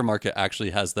 Transfer Market actually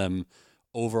has them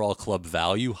overall club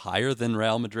value higher than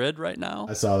Real Madrid right now.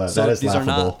 I saw that. So that is these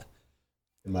laughable, are not,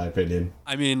 in my opinion.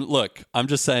 I mean, look, I'm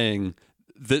just saying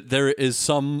that there is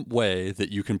some way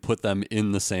that you can put them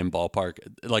in the same ballpark.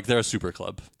 Like, they're a super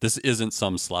club. This isn't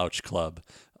some slouch club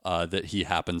that he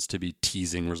happens to be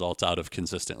teasing results out of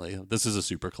consistently. This is a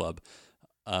super club.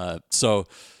 So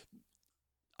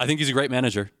I think he's a great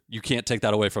manager. You can't take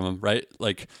that away from him, right?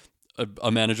 Like,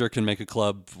 a manager can make a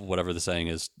club, whatever the saying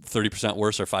is, 30%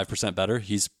 worse or 5% better.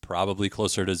 He's probably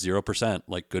closer to 0%.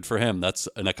 Like, good for him. That's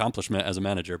an accomplishment as a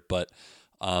manager. But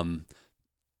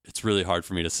it's really hard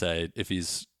for me to say if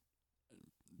he's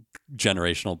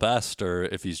generational best or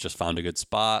if he's just found a good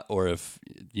spot or if,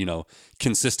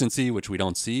 consistency, which we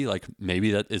don't see, like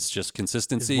maybe that it's just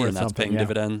consistency and that's paying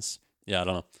dividends. Yeah, I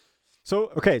don't know.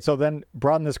 So, okay, so then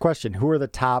broaden this question. Who's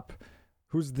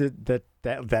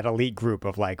that elite group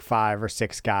of like 5 or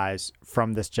 6 guys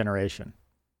from this generation?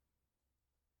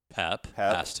 Pep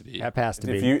has to be. Pep has to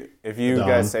be. If you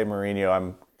guys say Mourinho,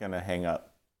 I'm going to hang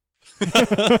up.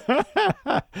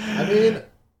 I mean,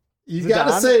 you got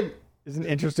to say... is an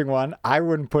interesting one. I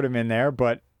wouldn't put him in there,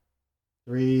 but...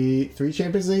 Three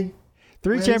Champions League?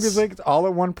 Champions Leagues all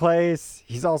at one place.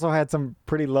 He's also had some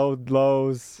pretty low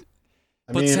lows.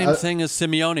 But same thing as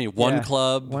Simeone. One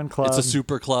club. It's a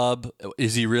super club.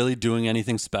 Is he really doing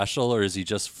anything special, or is he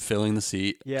just filling the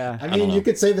seat? Yeah. I mean, you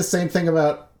could say the same thing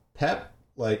about Pep.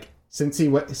 Like, since he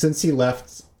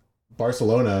left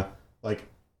Barcelona, like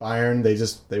Bayern,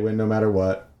 they win no matter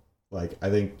what. Like, I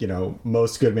think,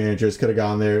 most good managers could have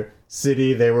gone there.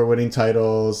 City, they were winning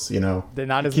titles, They're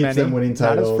not as keeps many, them winning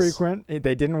titles. not as frequent.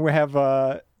 They didn't have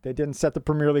they didn't set the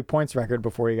Premier League points record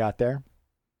before he got there.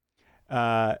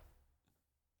 I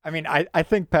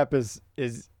think Pep is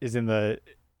in the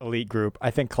elite group.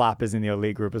 I think Klopp is in the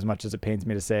elite group, as much as it pains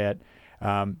me to say it.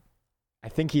 I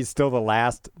think he's still the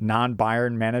last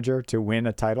non-Bayern manager to win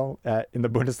a title in the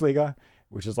Bundesliga,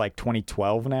 which is like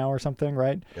 2012 now or something,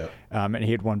 right? Yep. And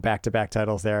he had won back-to-back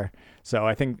titles there. So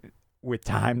I think with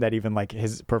time that even like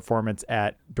his performance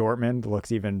at Dortmund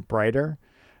looks even brighter.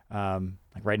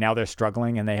 Like right now they're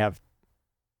struggling and they have,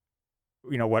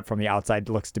 what from the outside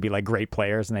looks to be like great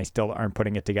players, and they still aren't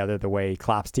putting it together the way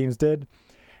Klopp's teams did.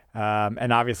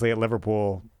 And obviously at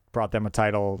Liverpool brought them a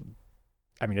title.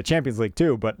 I mean, a Champions League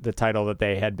too, but the title that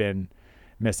they had been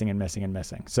missing.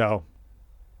 So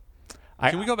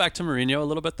can we go back to Mourinho a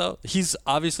little bit, though? He's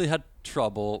obviously had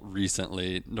trouble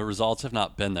recently. The results have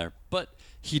not been there, but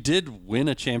he did win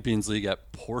a Champions League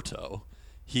at Porto.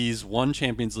 He's won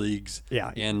Champions Leagues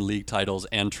and league titles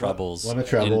and trebles won a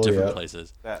treble, in different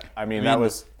places. That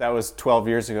was 12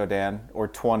 years ago, Dan, or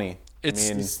 20.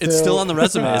 It's still on the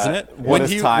resume, isn't it?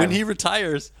 When he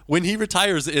retires,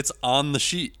 it's on the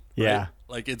sheet. Right? Yeah.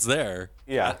 Like it's there.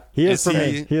 Yeah. He is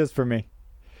for me.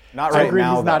 Not I right agree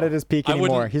now. he's not though. at his peak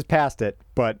anymore. He's past it,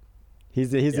 but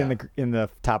he's in the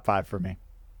top 5 for me.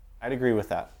 I'd agree with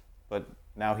that, but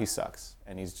now he sucks,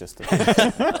 and he's just.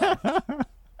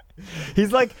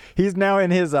 He's now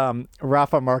in his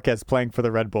Rafa Marquez playing for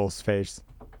the Red Bulls phase.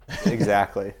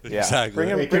 Exactly. Yeah. Exactly. Bring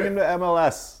him to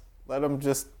MLS. Let him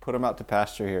just put him out to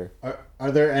pasture here.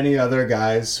 Are there any other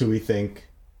guys who we think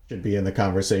should be in the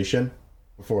conversation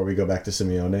before we go back to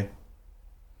Simeone?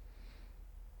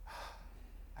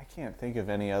 I can't think of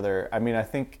any other. I mean, I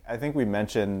think we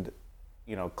mentioned,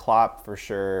 Klopp for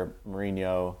sure,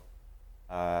 Mourinho,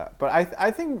 but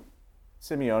I think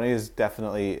Simeone is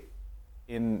definitely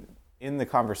in the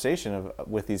conversation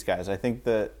with these guys. I think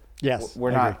that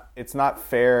we're not. Agree. It's not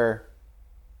fair.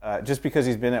 Just because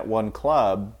he's been at one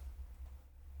club,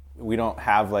 we don't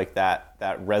have like that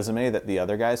resume that the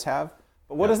other guys have.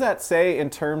 But what does that say in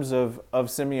terms of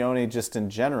Simeone just in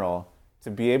general to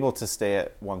be able to stay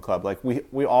at one club? Like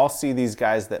we all see these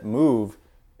guys that move.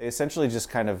 They essentially just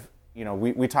kind of,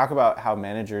 we talk about how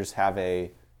managers have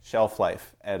a shelf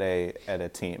life at a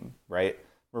team, right?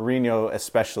 Mourinho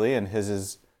especially, and his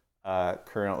is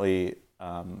currently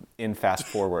in fast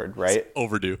forward, right? It's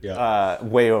overdue.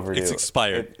 Way overdue. It's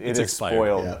expired. It's expired.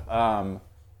 Spoiled. Yeah.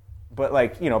 But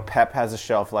Pep has a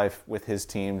shelf life with his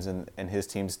teams, and his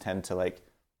teams tend to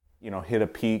hit a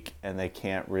peak, and they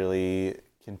can't really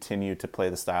continue to play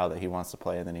the style that he wants to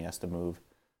play, and then he has to move.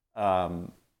 I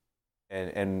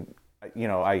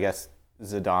guess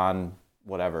Zidane,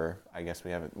 whatever. I guess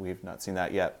we've not seen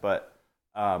that yet, but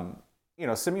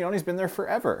Simeone's been there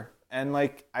forever, and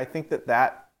I think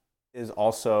that is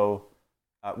also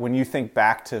when you think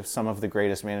back to some of the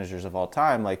greatest managers of all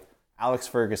time, like Alex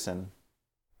Ferguson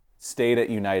stayed at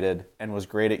United and was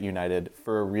great at United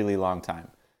for a really long time.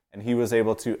 And he was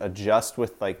able to adjust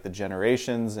with the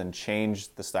generations and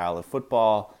change the style of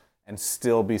football and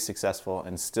still be successful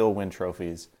and still win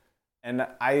trophies. And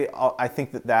I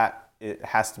think that it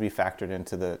has to be factored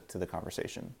into the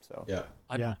conversation. So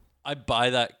I buy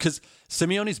that because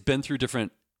Simeone's been through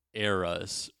different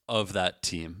eras of that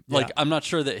team. I'm not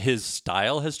sure that his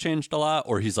style has changed a lot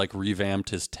or he's revamped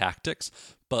his tactics,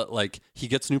 but he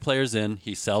gets new players in,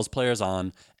 he sells players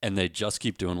on, and they just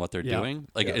keep doing what they're doing.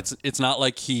 It's not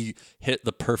like he hit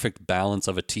the perfect balance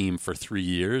of a team for 3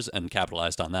 years and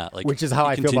capitalized on that. Which is how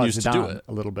I feel about Zidane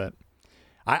a little bit.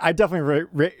 I definitely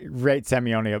rate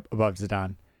Simeone above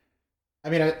Zidane. I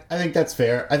mean, I think that's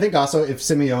fair. I think also if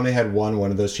Simeone had won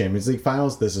one of those Champions League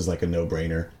finals, this is a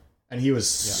no-brainer. And he was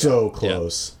so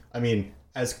close. Yeah. I mean,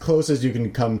 as close as you can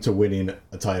come to winning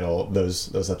a title, those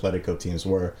Atletico teams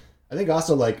were. I think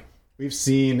also we've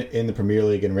seen in the Premier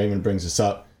League, and Raymond brings this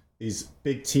up, these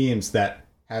big teams that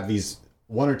have these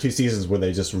 1 or 2 seasons where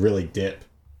they just really dip.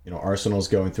 Arsenal's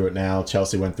going through it now.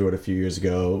 Chelsea went through it a few years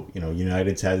ago.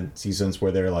 United's had seasons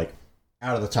where they're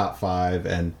out of the top 5,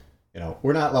 and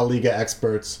we're not La Liga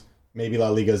experts. Maybe La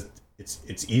Liga's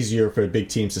it's easier for big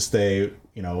teams to stay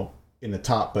in the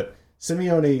top, but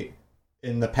Simeone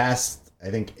in the past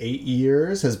I think 8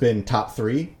 years has been top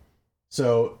 3.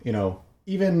 So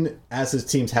even as his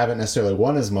teams haven't necessarily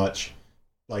won as much,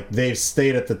 they've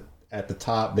stayed at the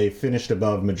top. They finished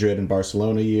above Madrid and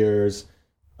Barcelona years,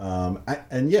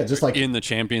 just in the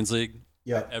Champions League.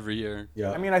 Yeah, every year.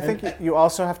 Yeah, I mean, I think you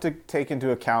also have to take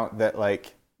into account that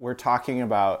we're talking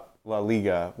about La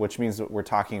Liga, which means that we're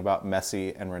talking about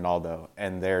Messi and Ronaldo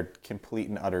and their complete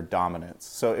and utter dominance.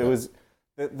 So it was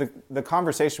the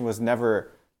conversation was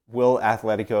never, will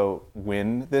Atletico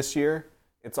win this year?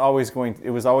 It was always going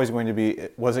to be,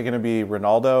 was it going to be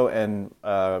Ronaldo and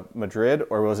Madrid,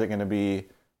 or was it going to be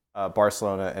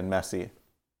Barcelona and Messi?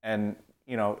 And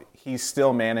he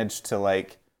still managed to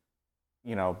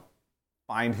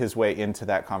find his way into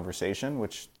that conversation,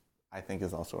 which I think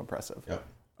is also impressive. Yep.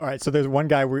 All right, so there's one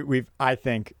guy I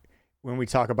think when we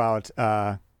talk about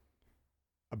a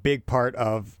big part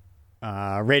of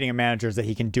rating a manager is that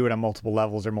he can do it on multiple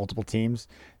levels or multiple teams.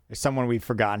 There's someone we've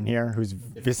forgotten here who's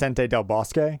Vicente Del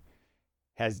Bosque,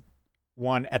 has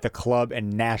won at the club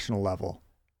and national level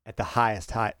at the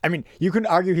highest high. I mean, you can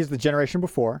argue he's the generation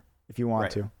before if you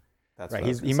want to. That's right.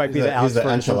 He might be the Alex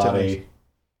Ferguson Ancelotti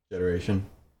generation.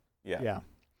 Yeah.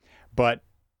 But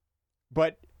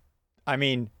I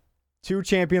mean, 2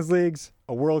 Champions Leagues,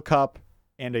 a World Cup,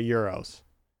 and a Euros.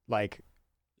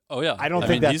 Oh yeah. I don't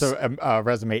think that's a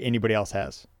resume anybody else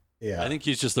has. Yeah. I think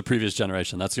he's just the previous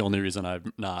generation. That's the only reason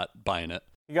I'm not buying it.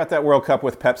 You got that World Cup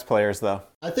with Pep's players, though.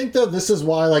 I think though this is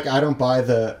why I don't buy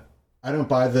the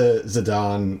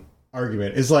Zidane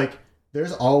argument. Is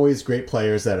there's always great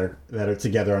players that are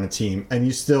together on a team, and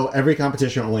you still, every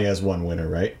competition only has one winner,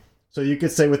 right? So you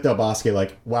could say with Del Bosque,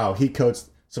 wow, he coached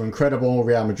some incredible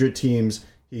Real Madrid teams.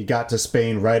 He got to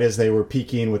Spain right as they were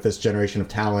peaking with this generation of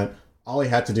talent. All he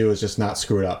had to do was just not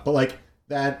screw it up. But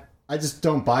that, I just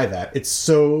don't buy that. It's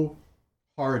so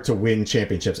hard to win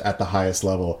championships at the highest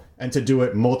level, and to do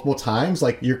it multiple times,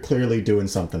 you're clearly doing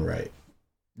something right.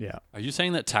 Yeah. Are you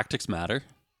saying that tactics matter?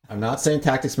 I'm not saying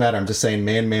tactics matter. I'm just saying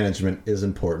man management is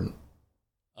important.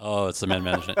 Oh, it's the man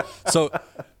management. So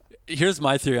here's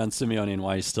my theory on Simeone and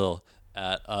why he's still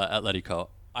at Atletico.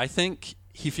 I think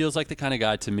he feels like the kind of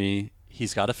guy, to me,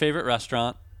 he's got a favorite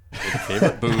restaurant with a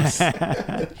favorite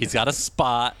booth. He's got a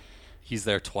spot. He's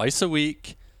there twice a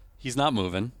week. He's not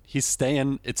moving. He's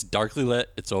staying. It's darkly lit.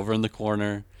 It's over in the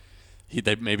corner.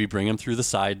 They maybe bring him through the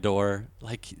side door.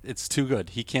 It's too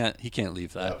good. He can't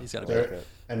leave that. He's got to be there.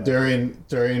 And during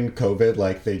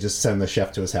COVID, they just send the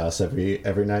chef to his house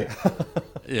every night.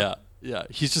 Yeah.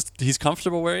 He's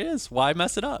comfortable where he is. Why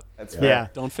mess it up? That's fair. Yeah.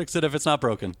 Don't fix it if it's not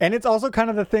broken. And it's also kind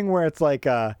of the thing where it's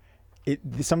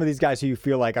some of these guys who you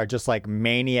feel are just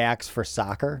maniacs for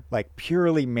soccer,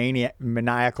 purely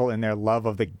maniacal in their love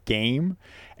of the game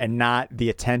and not the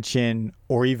attention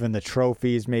or even the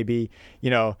trophies, maybe,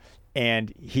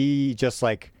 and he just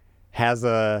has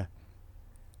a,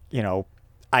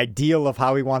 ideal of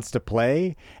how he wants to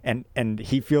play. And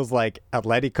he feels like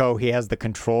Atletico, he has the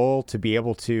control to be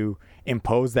able to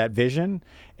impose that vision.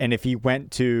 And if he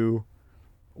went to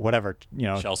whatever,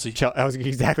 Chelsea. I was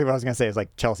exactly what I was going to say. It's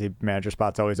Chelsea manager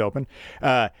spot's always open.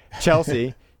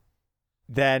 Chelsea,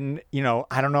 then,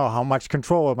 I don't know how much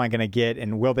control am I going to get,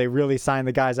 and will they really sign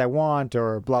the guys I want,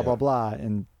 or blah, blah, blah.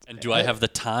 And do I have the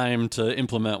time to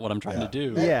implement what I'm trying to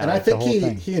do? Yeah. And I think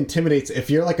he intimidates, if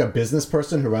you're a business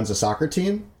person who runs a soccer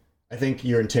team, I think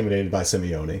you're intimidated by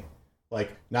Simeone.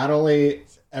 Not only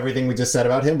everything we just said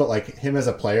about him, but him as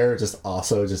a player, just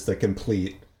also just a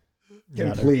complete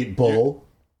bull.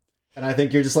 And I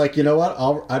think you're just you know what?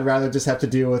 I'd rather just have to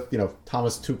deal with,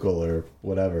 Thomas Tuchel or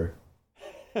whatever.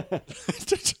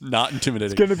 Not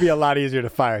intimidating. It's going to be a lot easier to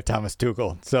fire Thomas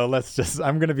Tuchel. So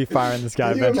I'm going to be firing this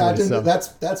guy eventually. Can you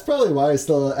imagine? That's probably why he's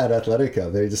still at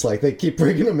Atletico. They're just they keep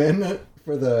bringing him in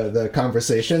for the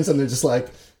conversations, and they're just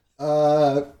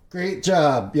great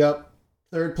job. Yep.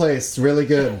 3rd place. Really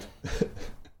good.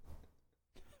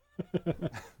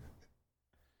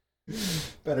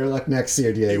 Better luck next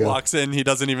year, Diego. He walks in. He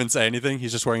doesn't even say anything.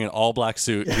 He's just wearing an all black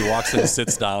suit. He walks in,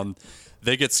 sits down.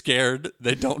 They get scared.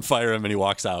 They don't fire him, and he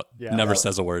walks out. Yeah. Never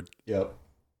says a word. Yep.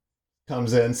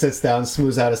 Comes in, sits down,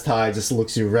 smooths out his tie, just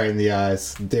looks you right in the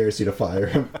eyes, dares you to fire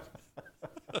him.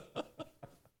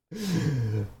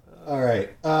 All right.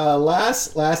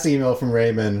 Last email from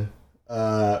Raymond.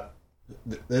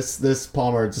 This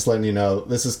Palmer, just letting you know,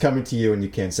 this is coming to you, and you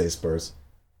can't say Spurs.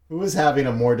 Who is having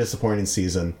a more disappointing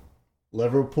season?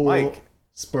 Liverpool, Mike.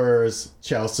 Spurs,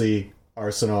 Chelsea,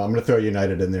 Arsenal. I'm going to throw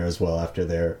United in there as well after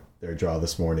their draw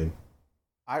this morning.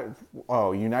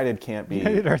 United can't be.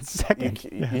 United are second.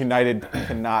 United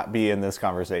cannot be in this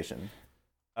conversation.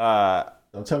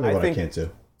 Don't tell me what I can't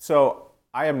do. So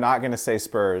I am not going to say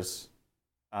Spurs,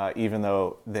 even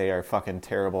though they are fucking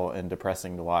terrible and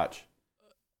depressing to watch.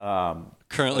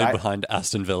 Currently behind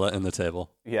Aston Villa in the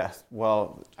table. Yes.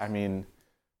 Well, I mean,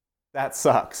 that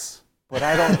sucks. But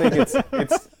I don't think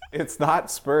it's not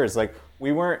Spurs. I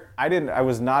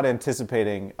was not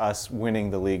anticipating us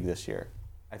winning the league this year.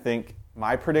 I think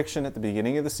my prediction at the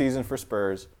beginning of the season for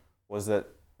Spurs was that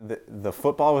the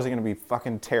football was going to be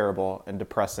fucking terrible and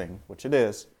depressing, which it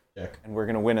is. Check. And we're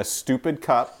going to win a stupid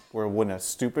cup. We'll win a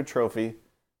stupid trophy.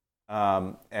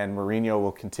 And Mourinho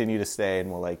will continue to stay and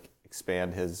will like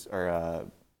expand his or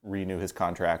renew his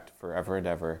contract forever and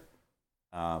ever.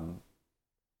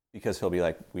 Because he'll be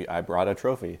like, I brought a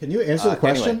trophy. Can you answer the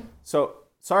question? Anyway,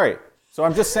 sorry. So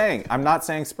I'm just saying, I'm not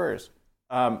saying Spurs.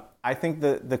 I think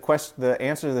the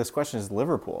answer to this question is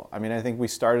Liverpool. I mean, I think we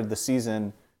started the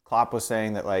season. Klopp was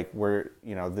saying that like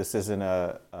this isn't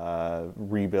a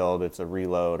rebuild, it's a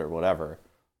reload or whatever.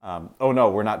 Oh no,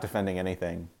 we're not defending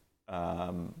anything.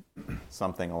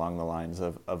 Something along the lines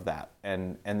of that.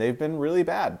 And they've been really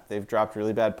bad. They've dropped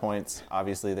really bad points.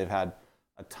 Obviously, they've had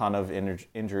a ton of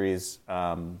injuries.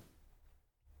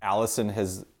 Allison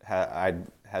has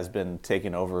been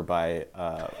taken over by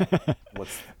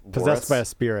possessed by a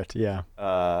spirit. Yeah.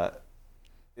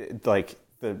 Like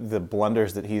the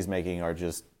blunders that he's making are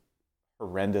just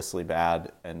horrendously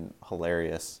bad and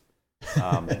hilarious.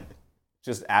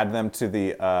 Just add them to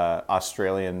the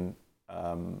Australian,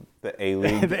 the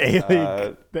A-League,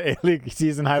 the A-League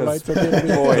season highlights.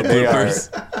 Boy,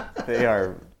 they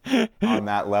are on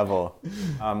that level.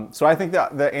 So I think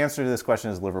that the answer to this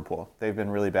question is Liverpool. They've been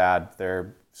really bad.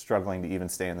 They're struggling to even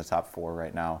stay in the top 4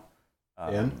 right now.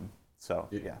 So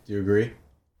yeah. Do you agree?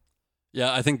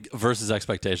 Yeah, I think versus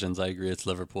expectations, I agree. It's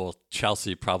Liverpool.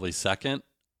 Chelsea probably second.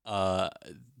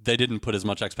 They didn't put as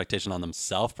much expectation on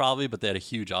themselves probably, but they had a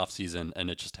huge offseason and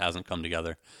it just hasn't come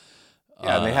together.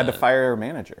 Yeah, and they had to fire a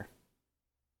manager.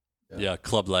 Yeah,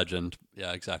 club legend.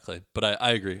 Yeah, exactly. But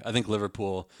I agree. I think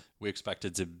Liverpool, we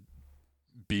expected to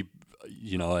be,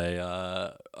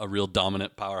 a real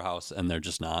dominant powerhouse, and they're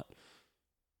just not.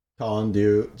 Colin,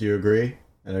 do you agree?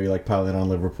 I know you like piling on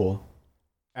Liverpool.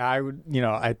 I would,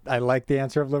 I like the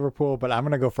answer of Liverpool, but I'm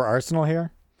going to go for Arsenal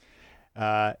here.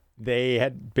 They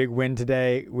had big win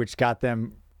today, which got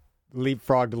them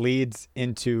leapfrogged Leeds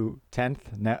into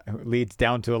 10th. Now, Leeds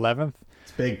down to 11th.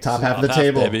 It's big top half of the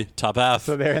table, baby. Top half.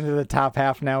 So they're into the top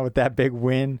half now with that big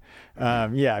win.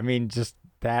 Yeah, I mean, just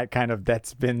that they're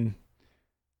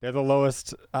the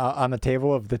lowest on the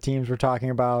table of the teams we're talking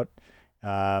about.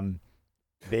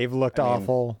 They've looked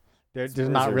awful. There's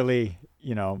not really,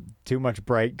 too much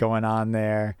bright going on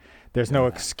there. There's no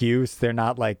excuse. They're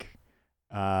not like,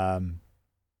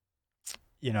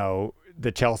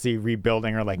 the Chelsea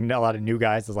rebuilding or like a lot of new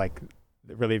guys is like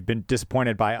really been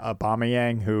disappointed by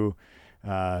Aubameyang, who,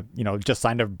 just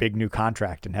signed a big new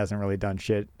contract and hasn't really done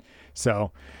shit.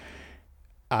 So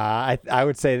I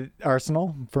would say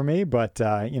Arsenal for me, but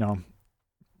all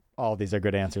of these are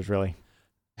good answers really.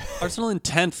 Arsenal in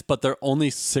 10th, but they're only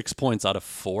 6 points out of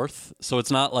 4th. So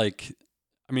it's not like,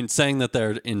 saying that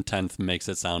they're in 10th makes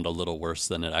it sound a little worse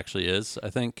than it actually is. I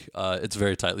think it's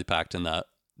very tightly packed in that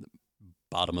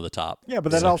bottom of the top. Yeah,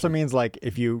 but that section. also means like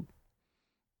if you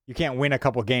can't win a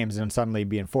couple games and suddenly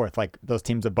be in 4th, like those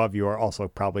teams above you are also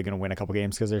probably going to win a couple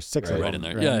games because there's 6 of them. Right in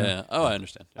there. Yeah. Oh, I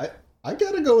understand. I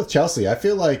got to go with Chelsea. I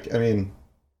feel like,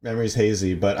 memory's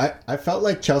hazy, but I felt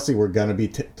like Chelsea were going to be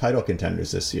title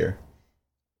contenders this year.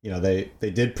 They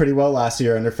did pretty well last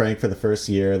year under Frank for the first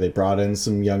year. They brought in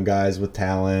some young guys with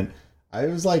talent. I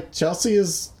was like, Chelsea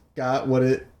has got what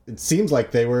it seems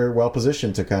like they were well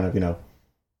positioned to kind of,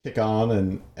 kick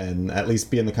on and at least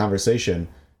be in the conversation.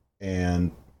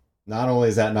 And not only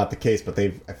is that not the case, but I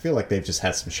feel like they've just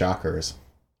had some shockers.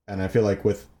 And I feel like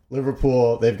with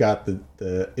Liverpool, they've got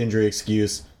the injury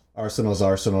excuse. Arsenal's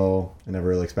Arsenal. I never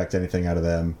really expect anything out of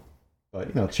them.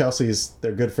 But,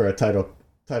 they're good for a title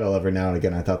every now and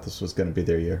again. I thought this was going to be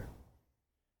their year.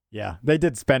 Yeah, they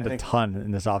did spend a ton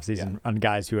in this offseason on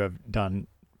guys who have done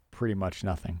pretty much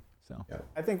nothing. So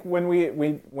I think when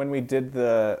we did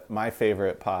the my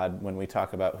favorite pod, when we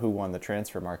talk about who won the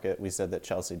transfer market, we said that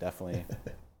Chelsea definitely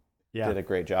did a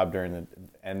great job during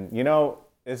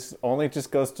it's only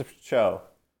just goes to show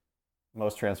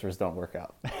most transfers don't work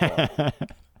out.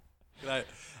 So.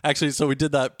 Actually, so we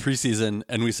did that preseason,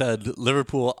 and we said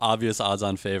Liverpool, obvious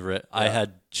odds-on favorite. Yeah. I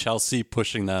had Chelsea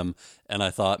pushing them, and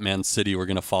I thought Man City were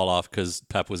going to fall off because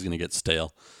Pep was going to get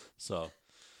stale. So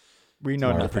we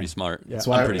know they're pretty smart. Yeah. That's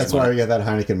why we get that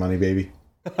Heineken money, baby.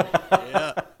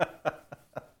 Yeah.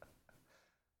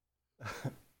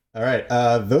 All right.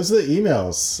 Those are the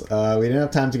emails. We didn't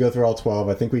have time to go through all 12.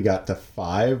 I think we got to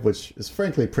 5, which is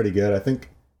frankly pretty good. I think,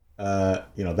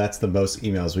 that's the most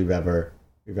emails we've ever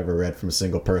read from a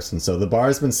single person. So the bar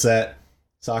has been set.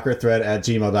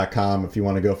 Soccerthread@gmail.com if you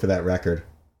want to go for that record.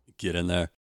 Get in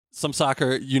there. Some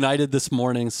soccer. United this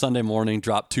morning, Sunday morning,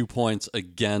 dropped 2 points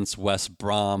against West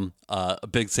Brom. A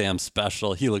Big Sam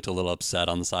special. He looked a little upset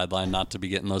on the sideline not to be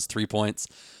getting those 3 points.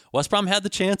 West Brom had the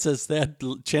chances. They had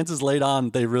chances laid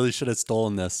on. They really should have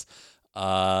stolen this.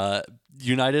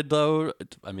 United, though,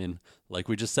 I mean, like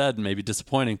we just said, maybe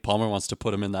disappointing. Palmer wants to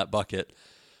put him in that bucket.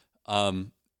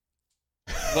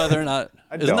 Whether or not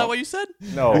isn't that what you said?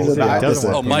 No, He said it I-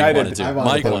 doesn't listen, work. Mike wanted to. I wanted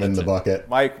Mike to put him wanted in the to. bucket.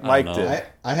 Mike know. did.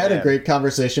 I had a great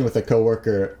conversation with a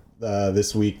coworker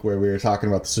this week where we were talking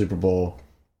about the Super Bowl,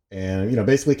 and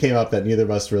basically came up that neither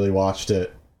of us really watched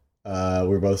it.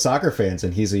 We're both soccer fans,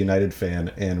 and he's a United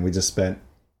fan, and we just spent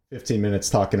 15 minutes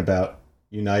talking about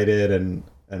United and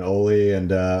Ole,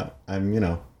 and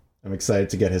I'm excited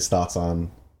to get his thoughts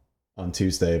on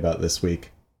Tuesday about this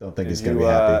week. Don't think he's going to be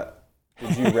happy.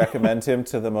 Did you recommend him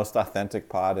to the most authentic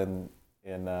pod in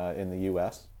the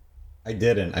U.S.? I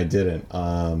didn't.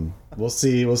 We'll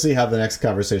see. We'll see how the next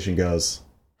conversation goes.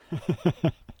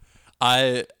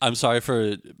 I'm sorry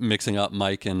for mixing up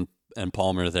Mike and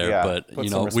Palmer there, Yeah, but put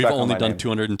some we've respect on only my done name.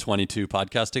 222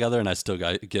 podcasts together, and I still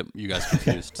get you guys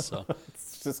confused. So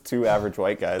It's just two average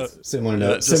white guys Similar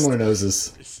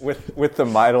noses. with the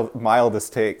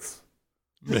mildest takes.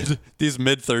 These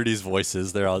mid-30s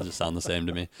voices, they all just sound the same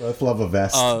to me. Both love a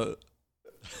vest.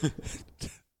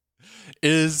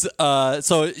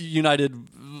 So United,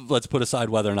 let's put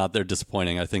aside whether or not they're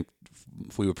disappointing. I think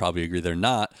we would probably agree they're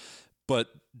not, but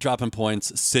dropping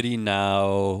points. City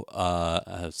now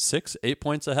 8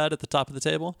 points ahead at the top of the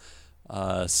table.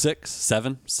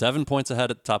 7 points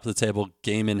ahead at the top of the table,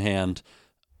 game in hand.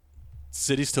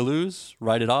 Cities to lose,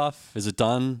 write it off. Is it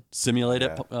done? Simulate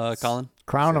it, Colin?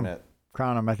 Crown him. Submit.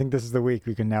 Crown him. I think this is the week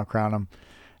we can now crown him.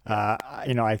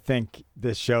 I think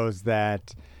this shows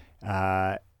that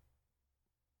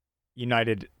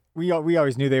United, we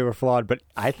always knew they were flawed, but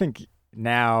I think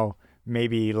now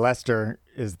maybe Leicester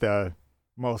is the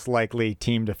most likely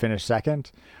team to finish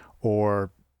second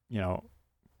or,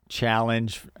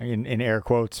 challenge in air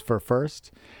quotes for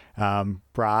first.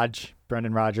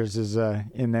 Brendan Rodgers is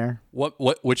in there.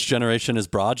 Which generation is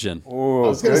Braj in? Ooh, I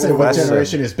was going to good say, what question.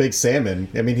 generation is Big Salmon?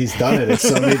 I mean, he's done it at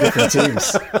so many different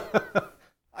teams.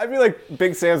 I feel like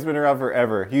Big Sam's been around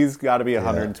forever. He's got to be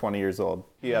 120 years old.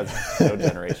 He has no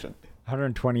generation.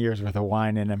 120 years worth of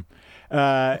wine in him.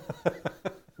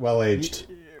 Well aged.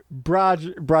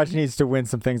 Braj needs to win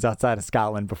some things outside of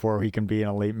Scotland before he can be an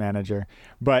elite manager.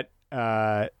 But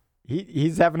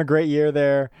he's having a great year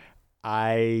there.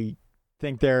 I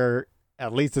think they're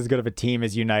at least as good of a team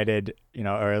as United,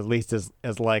 or at least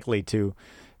as likely to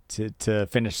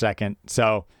finish second.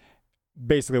 So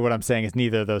basically what I'm saying is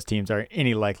neither of those teams are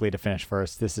any likely to finish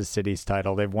first. This is City's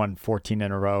title. They've won 14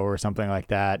 in a row or something like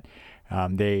that.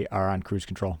 They are on cruise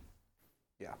control.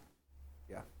 Yeah.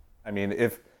 I mean,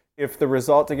 if the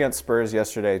result against Spurs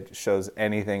yesterday shows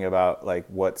anything about like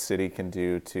what City can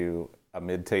do to a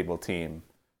mid-table team,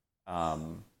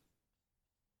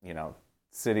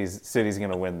 City's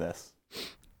going to win this.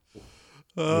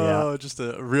 Oh, just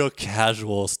a real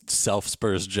casual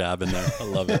self-Spurs jab in there. I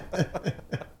love it.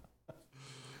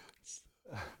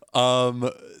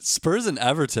 Spurs and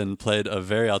Everton played a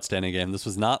very outstanding game. This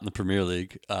was not in the Premier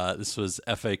League. This was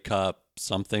FA Cup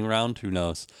something round. Who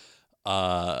knows?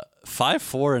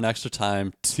 5-4 in extra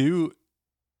time.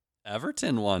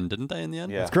 Everton won, didn't they, in the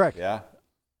end? Yeah, That's correct. Yeah.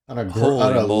 On a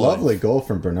Holy moly. lovely goal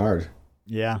from Bernard.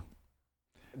 Yeah.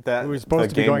 That He was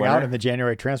supposed to be game going out winner. in the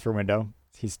January transfer window.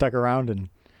 He stuck around and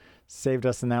saved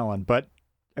us in that one. But,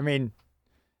 I mean,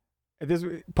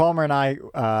 Palmer and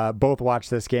I both watched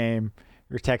this game.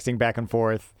 We were texting back and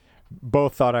forth.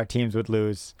 Both thought our teams would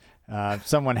lose.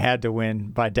 Someone had to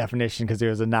win by definition because it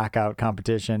was a knockout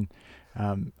competition.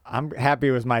 I'm happy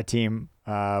it was my team,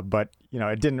 but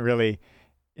it didn't really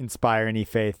inspire any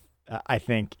faith. I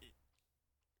think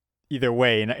either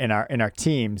way in our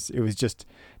teams, it was just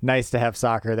nice to have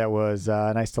soccer that was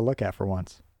nice to look at for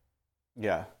once.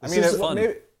 Yeah, I This mean, is fun.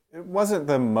 it wasn't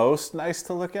the most nice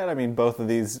to look at. I mean, both of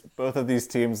these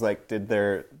teams like did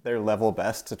their level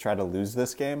best to try to lose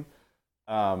this game.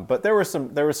 But there were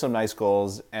some nice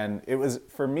goals, and it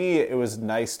was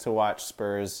nice to watch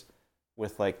Spurs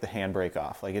with like the handbrake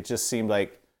off. Like it just seemed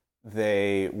like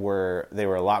they were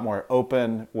a lot more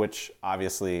open, which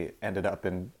obviously ended up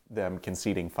in them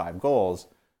conceding 5 goals.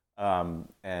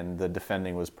 And the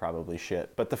defending was probably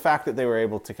shit. But the fact that they were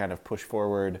able to kind of push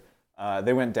forward,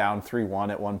 they went down 3-1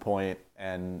 at one point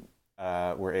and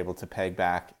were able to peg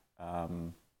back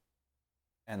and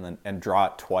draw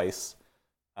it twice,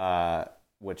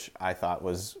 which I thought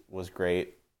was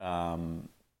great. And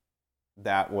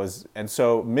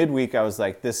so midweek I was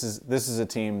like, this is a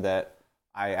team that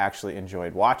I actually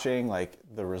enjoyed watching. Like,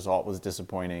 the result was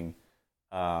disappointing,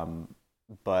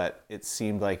 but it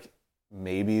seemed like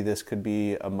maybe this could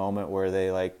be a moment where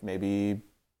they like maybe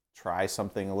try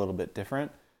something a little bit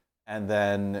different. And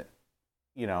then,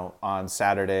 you know, on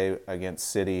Saturday against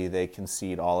City, they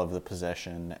concede all of the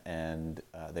possession, and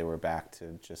they were back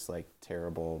to just like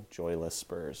terrible, joyless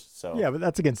Spurs. So yeah, but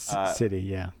that's against City.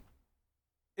 Yeah.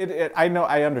 I know,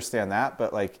 I understand that,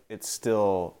 but like, it's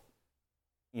still,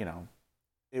 you know,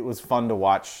 it was fun to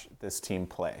watch this team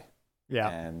play. Yeah.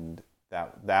 And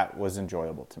that was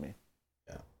enjoyable to me.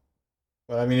 Yeah.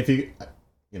 But I mean, if you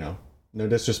know, no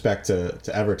disrespect to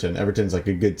Everton. Everton's like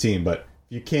a good team, but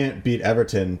if you can't beat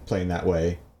Everton playing that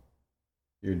way,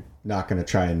 you're not going to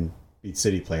try and beat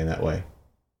City playing that way.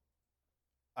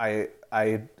 I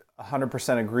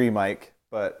 100% agree, Mike,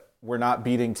 but we're not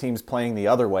beating teams playing the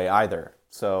other way either.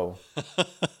 So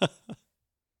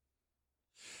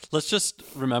let's just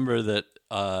remember that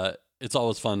it's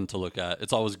always fun to look at.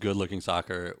 It's always good looking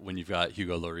soccer when you've got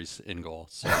Hugo Lloris in goal.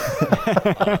 So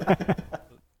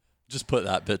just put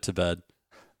that bit to bed.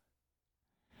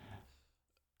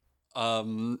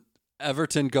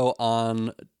 Everton go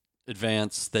on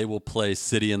advance. They will play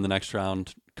City in the next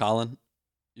round. Colin,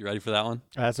 you ready for that one?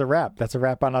 That's a wrap. That's a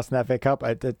wrap on us in the FA Cup.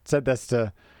 I said this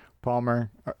to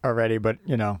Palmer already, but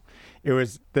you know,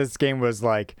 this game was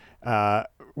like, it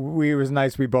was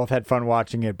nice. We both had fun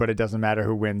watching it, but it doesn't matter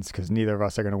who wins because neither of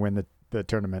us are going to win the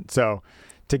tournament. So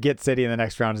to get City in the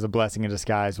next round is a blessing in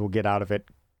disguise. We'll get out of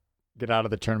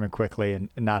the tournament quickly and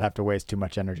not have to waste too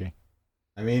much energy.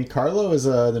 I mean, Carlo is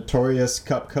a notorious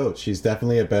cup coach. He's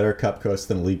definitely a better cup coach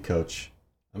than league coach.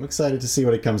 I'm excited to see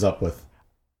what he comes up with.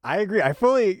 I agree. I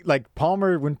fully like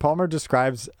Palmer when Palmer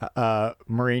describes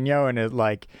Mourinho and is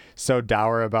like so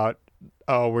dour about,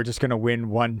 oh, we're just gonna win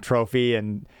one trophy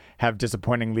and have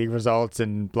disappointing league results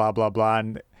and blah blah blah.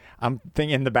 And I'm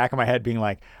thinking in the back of my head being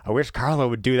like, I wish Carlo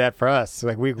would do that for us.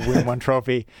 Like we could win one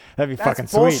trophy. That'd be fucking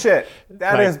bullshit. sweet.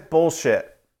 That is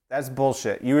bullshit. That's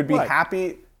bullshit. You would be What?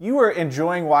 happy. You were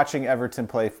enjoying watching Everton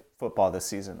play football this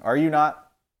season, are you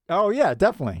not? Oh yeah,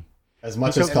 definitely. As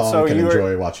much as Colin can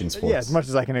enjoy watching sports. Yeah, as much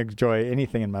as I can enjoy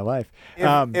anything in my life.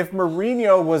 If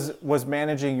Mourinho was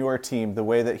managing your team the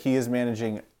way that he is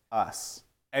managing us,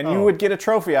 and you would get a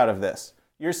trophy out of this,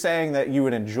 you're saying that you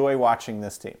would enjoy watching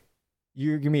this team.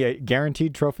 You give me a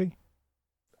guaranteed trophy?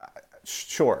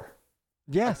 Sure.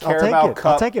 Yes, Care I'll take about it.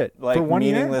 Cup, I'll take it. Like For 1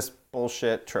 year? meaningless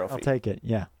bullshit trophy. I'll take it.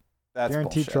 Yeah. That's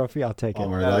Guaranteed bullshit. trophy, I'll take it.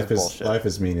 Palmer, That is bullshit. life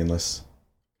is meaningless.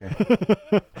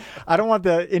 I don't want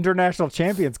the International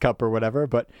Champions Cup or whatever,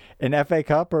 but an FA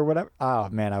Cup or whatever. Oh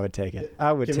man, I would take it.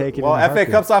 I would take it. Well, in a FA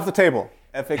heartbeat. Cup's off the table.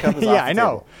 FA Cup is off Yeah, the I know.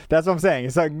 table. That's what I'm saying.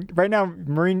 It's like right now,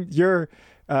 your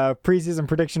preseason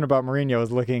prediction about Mourinho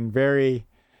is looking very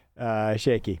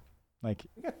shaky. Like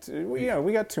We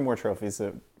got two more trophies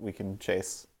that we can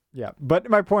chase. yeah, but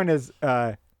my point is,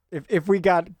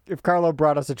 if Carlo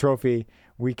brought us a trophy,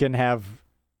 we can have.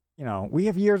 You know, we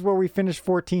have years where we finish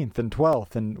 14th and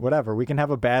 12th and whatever. We can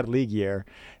have a bad league year.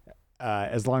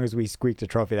 As long as we squeaked a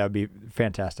trophy, that would be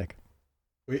fantastic.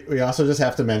 We also just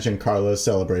have to mention Carlo's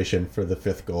celebration for the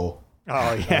 5th goal.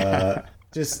 Oh, yeah.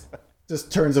 Just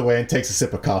turns away and takes a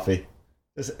sip of coffee.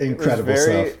 Just incredible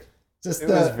stuff. It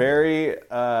was very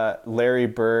Larry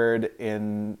Bird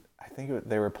in, I think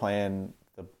they were playing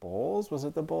the Bulls. Was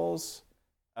it the Bulls?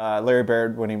 Larry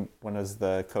Bird, when he was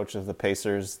the coach of the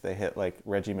Pacers, they hit like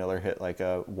Reggie Miller hit like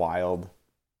a wild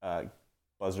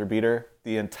buzzer beater.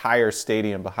 The entire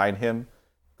stadium behind him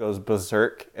goes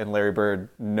berserk, and Larry Bird,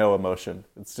 no emotion.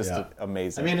 It's just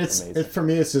amazing. I mean, amazing. for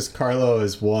me, it's just Carlo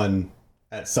has won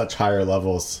at such higher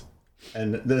levels,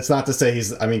 and it's not to say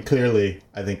he's. I mean, clearly,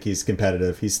 I think he's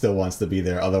competitive. He still wants to be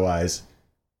there. Otherwise,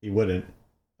 he wouldn't.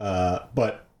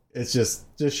 But it's just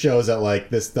shows that like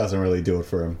this doesn't really do it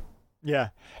for him. Yeah,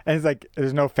 and it's like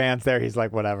there's no fans there. He's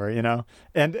like whatever, you know.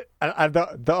 And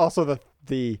also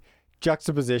the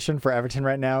juxtaposition for Everton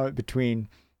right now between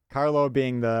Carlo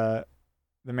being the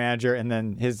manager and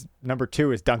then his number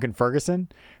 2 is Duncan Ferguson,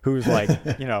 who's like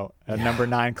you know a number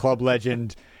 9 club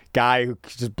legend guy who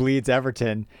just bleeds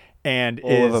Everton and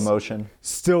full of emotion.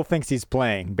 Still thinks he's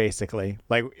playing basically,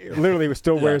 like literally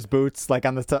still wears boots like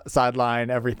on the sideline,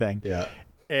 everything. Yeah,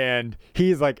 and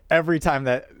he's like every time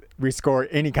that we score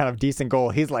any kind of decent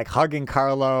goal, he's like hugging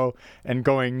Carlo and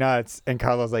going nuts, and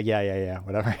Carlo's like, yeah,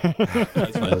 whatever.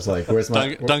 I was like, "Where's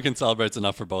my Duncan celebrates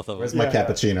enough for both of Where's us. my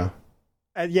cappuccino?"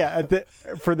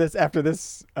 After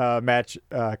this match,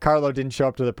 Carlo didn't show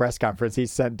up to the press conference. He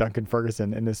sent Duncan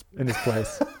Ferguson in his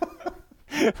place.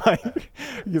 Like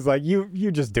he's like,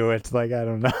 you just do it. Like I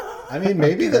don't know. I mean,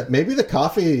 maybe the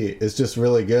coffee is just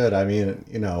really good. I mean,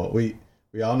 you know, we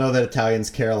We all know that Italians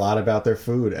care a lot about their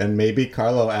food, and maybe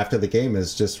Carlo after the game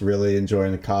is just really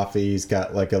enjoying the coffee. He's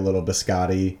got like a little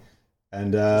biscotti,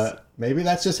 and maybe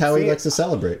that's just how he likes to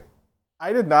celebrate.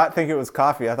 I did not think it was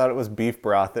coffee. I thought it was beef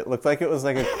broth. It looked like it was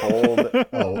like a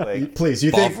cold. Please,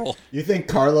 you think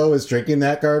Carlo is drinking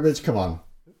that garbage? Come on.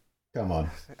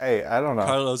 Hey, I don't know.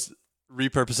 Carlos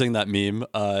repurposing that meme.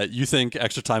 You think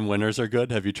extra time winners are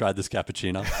good? Have you tried this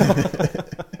cappuccino?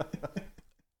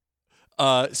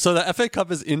 So the FA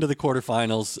Cup is into the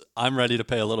quarterfinals. I'm ready to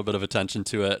pay a little bit of attention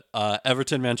to it.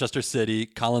 Everton, Manchester City.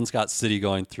 Colin's got City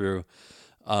going through.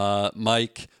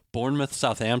 Mike, Bournemouth,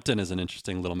 Southampton is an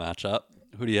interesting little matchup.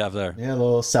 Who do you have there? Yeah, a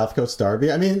little South Coast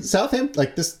derby. I mean, Southampton,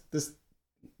 like this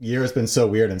year has been so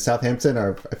weird, and Southampton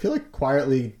are, I feel like,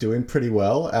 quietly doing pretty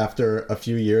well after a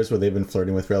few years where they've been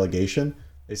flirting with relegation.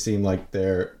 They seem like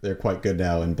they're quite good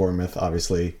now, and Bournemouth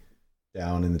obviously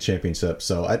down in the championship.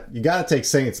 So you got to take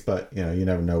Saints, but you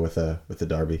never know with the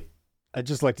derby. I'd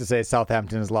just like to say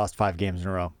Southampton has lost 5 games in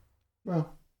a row. Well,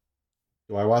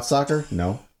 do I watch soccer?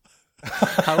 No.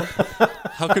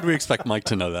 How could we expect Mike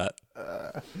to know that?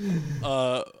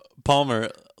 Palmer,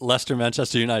 Leicester,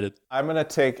 Manchester United. I'm gonna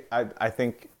take. I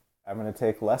think I'm gonna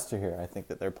take Leicester here. I think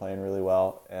that they're playing really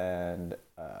well, and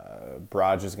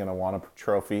Braj is gonna want a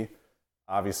trophy.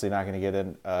 Obviously, not gonna get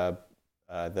in the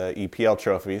EPL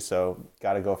trophy, so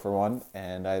got to go for one.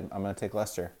 And I'm gonna take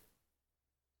Leicester.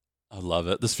 I love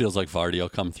it. This feels like Vardy will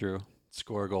come through,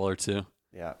 score a goal or two.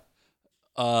 Yeah.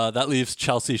 That leaves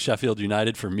Chelsea, Sheffield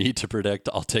United for me to predict.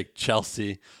 I'll take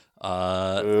Chelsea.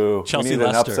 Chelsea, we need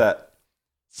Leicester. An upset.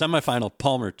 Semifinal,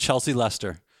 Palmer, Chelsea,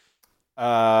 Leicester.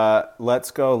 Let's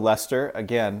go Leicester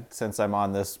again, since I'm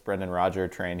on this Brendan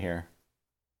Rodgers train here.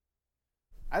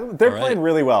 They're playing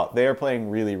really well. They are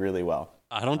playing really, really well.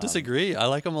 I don't disagree. I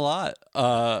like them a lot.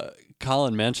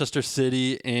 Colin, Manchester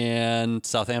City and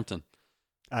Southampton.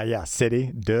 Yeah,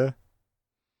 City. Duh.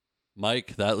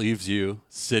 Mike, that leaves you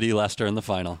City, Leicester in the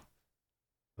final.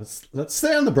 Let's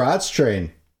stay on the Broads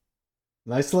train.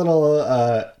 Nice little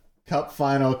cup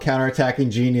final,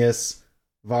 counterattacking genius.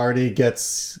 Vardy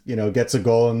gets a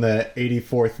goal in the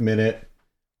 84th minute,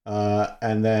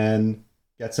 and then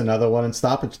gets another one in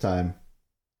stoppage time.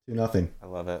 2-0. I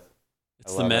love it.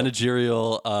 It's the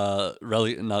managerial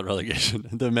not relegation.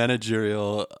 The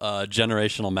managerial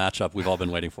generational matchup we've all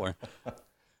been waiting for.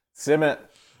 Sim it.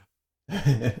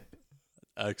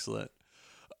 Excellent.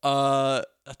 We're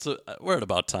at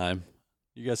about time.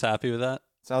 You guys happy with that?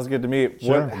 Sounds good to me.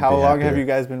 Sure. How long have you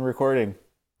guys been recording?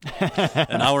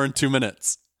 An hour and 2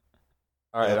 minutes.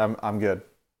 All right, I'm good.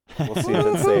 We'll see if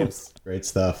it saves. Great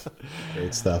stuff.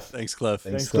 Thanks, Cliff.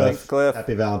 Thanks, Thanks, Cliff.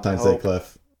 Happy Valentine's Day,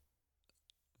 Cliff.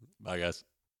 Bye, guys.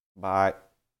 Bye.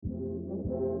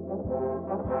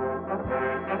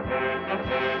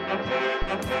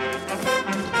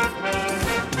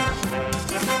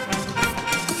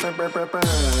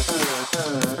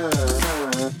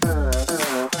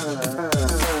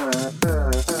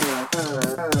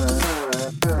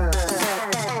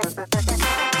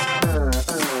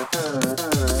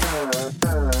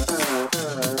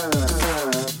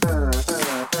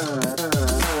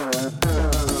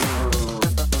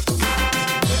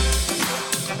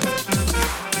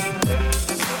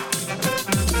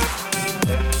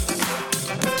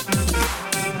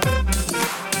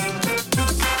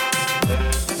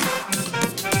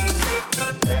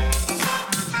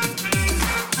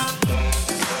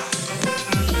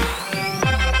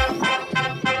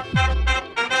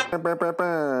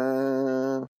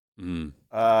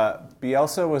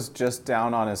 Bielsa was just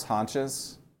down on his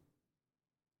haunches,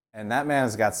 and that man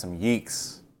has got some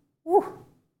yeeks. Woo.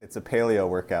 It's a paleo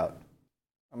workout.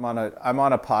 I'm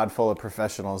on a pod full of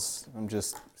professionals. I'm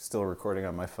just still recording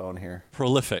on my phone here.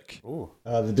 Prolific. Ooh.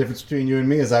 The difference between you and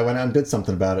me is I went out and did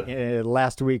something about it.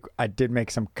 Last week, I did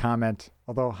make some comment.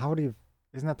 Although,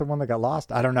 isn't that the one that got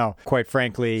lost? I don't know. Quite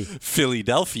frankly.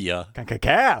 Philadelphia.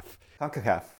 CONCACAF.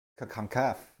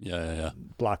 Yeah.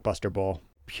 Blockbuster Bowl.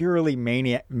 Purely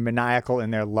maniacal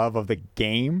in their love of the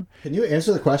game. Can you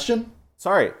answer the question?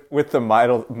 Sorry, with the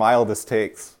mildest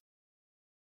takes.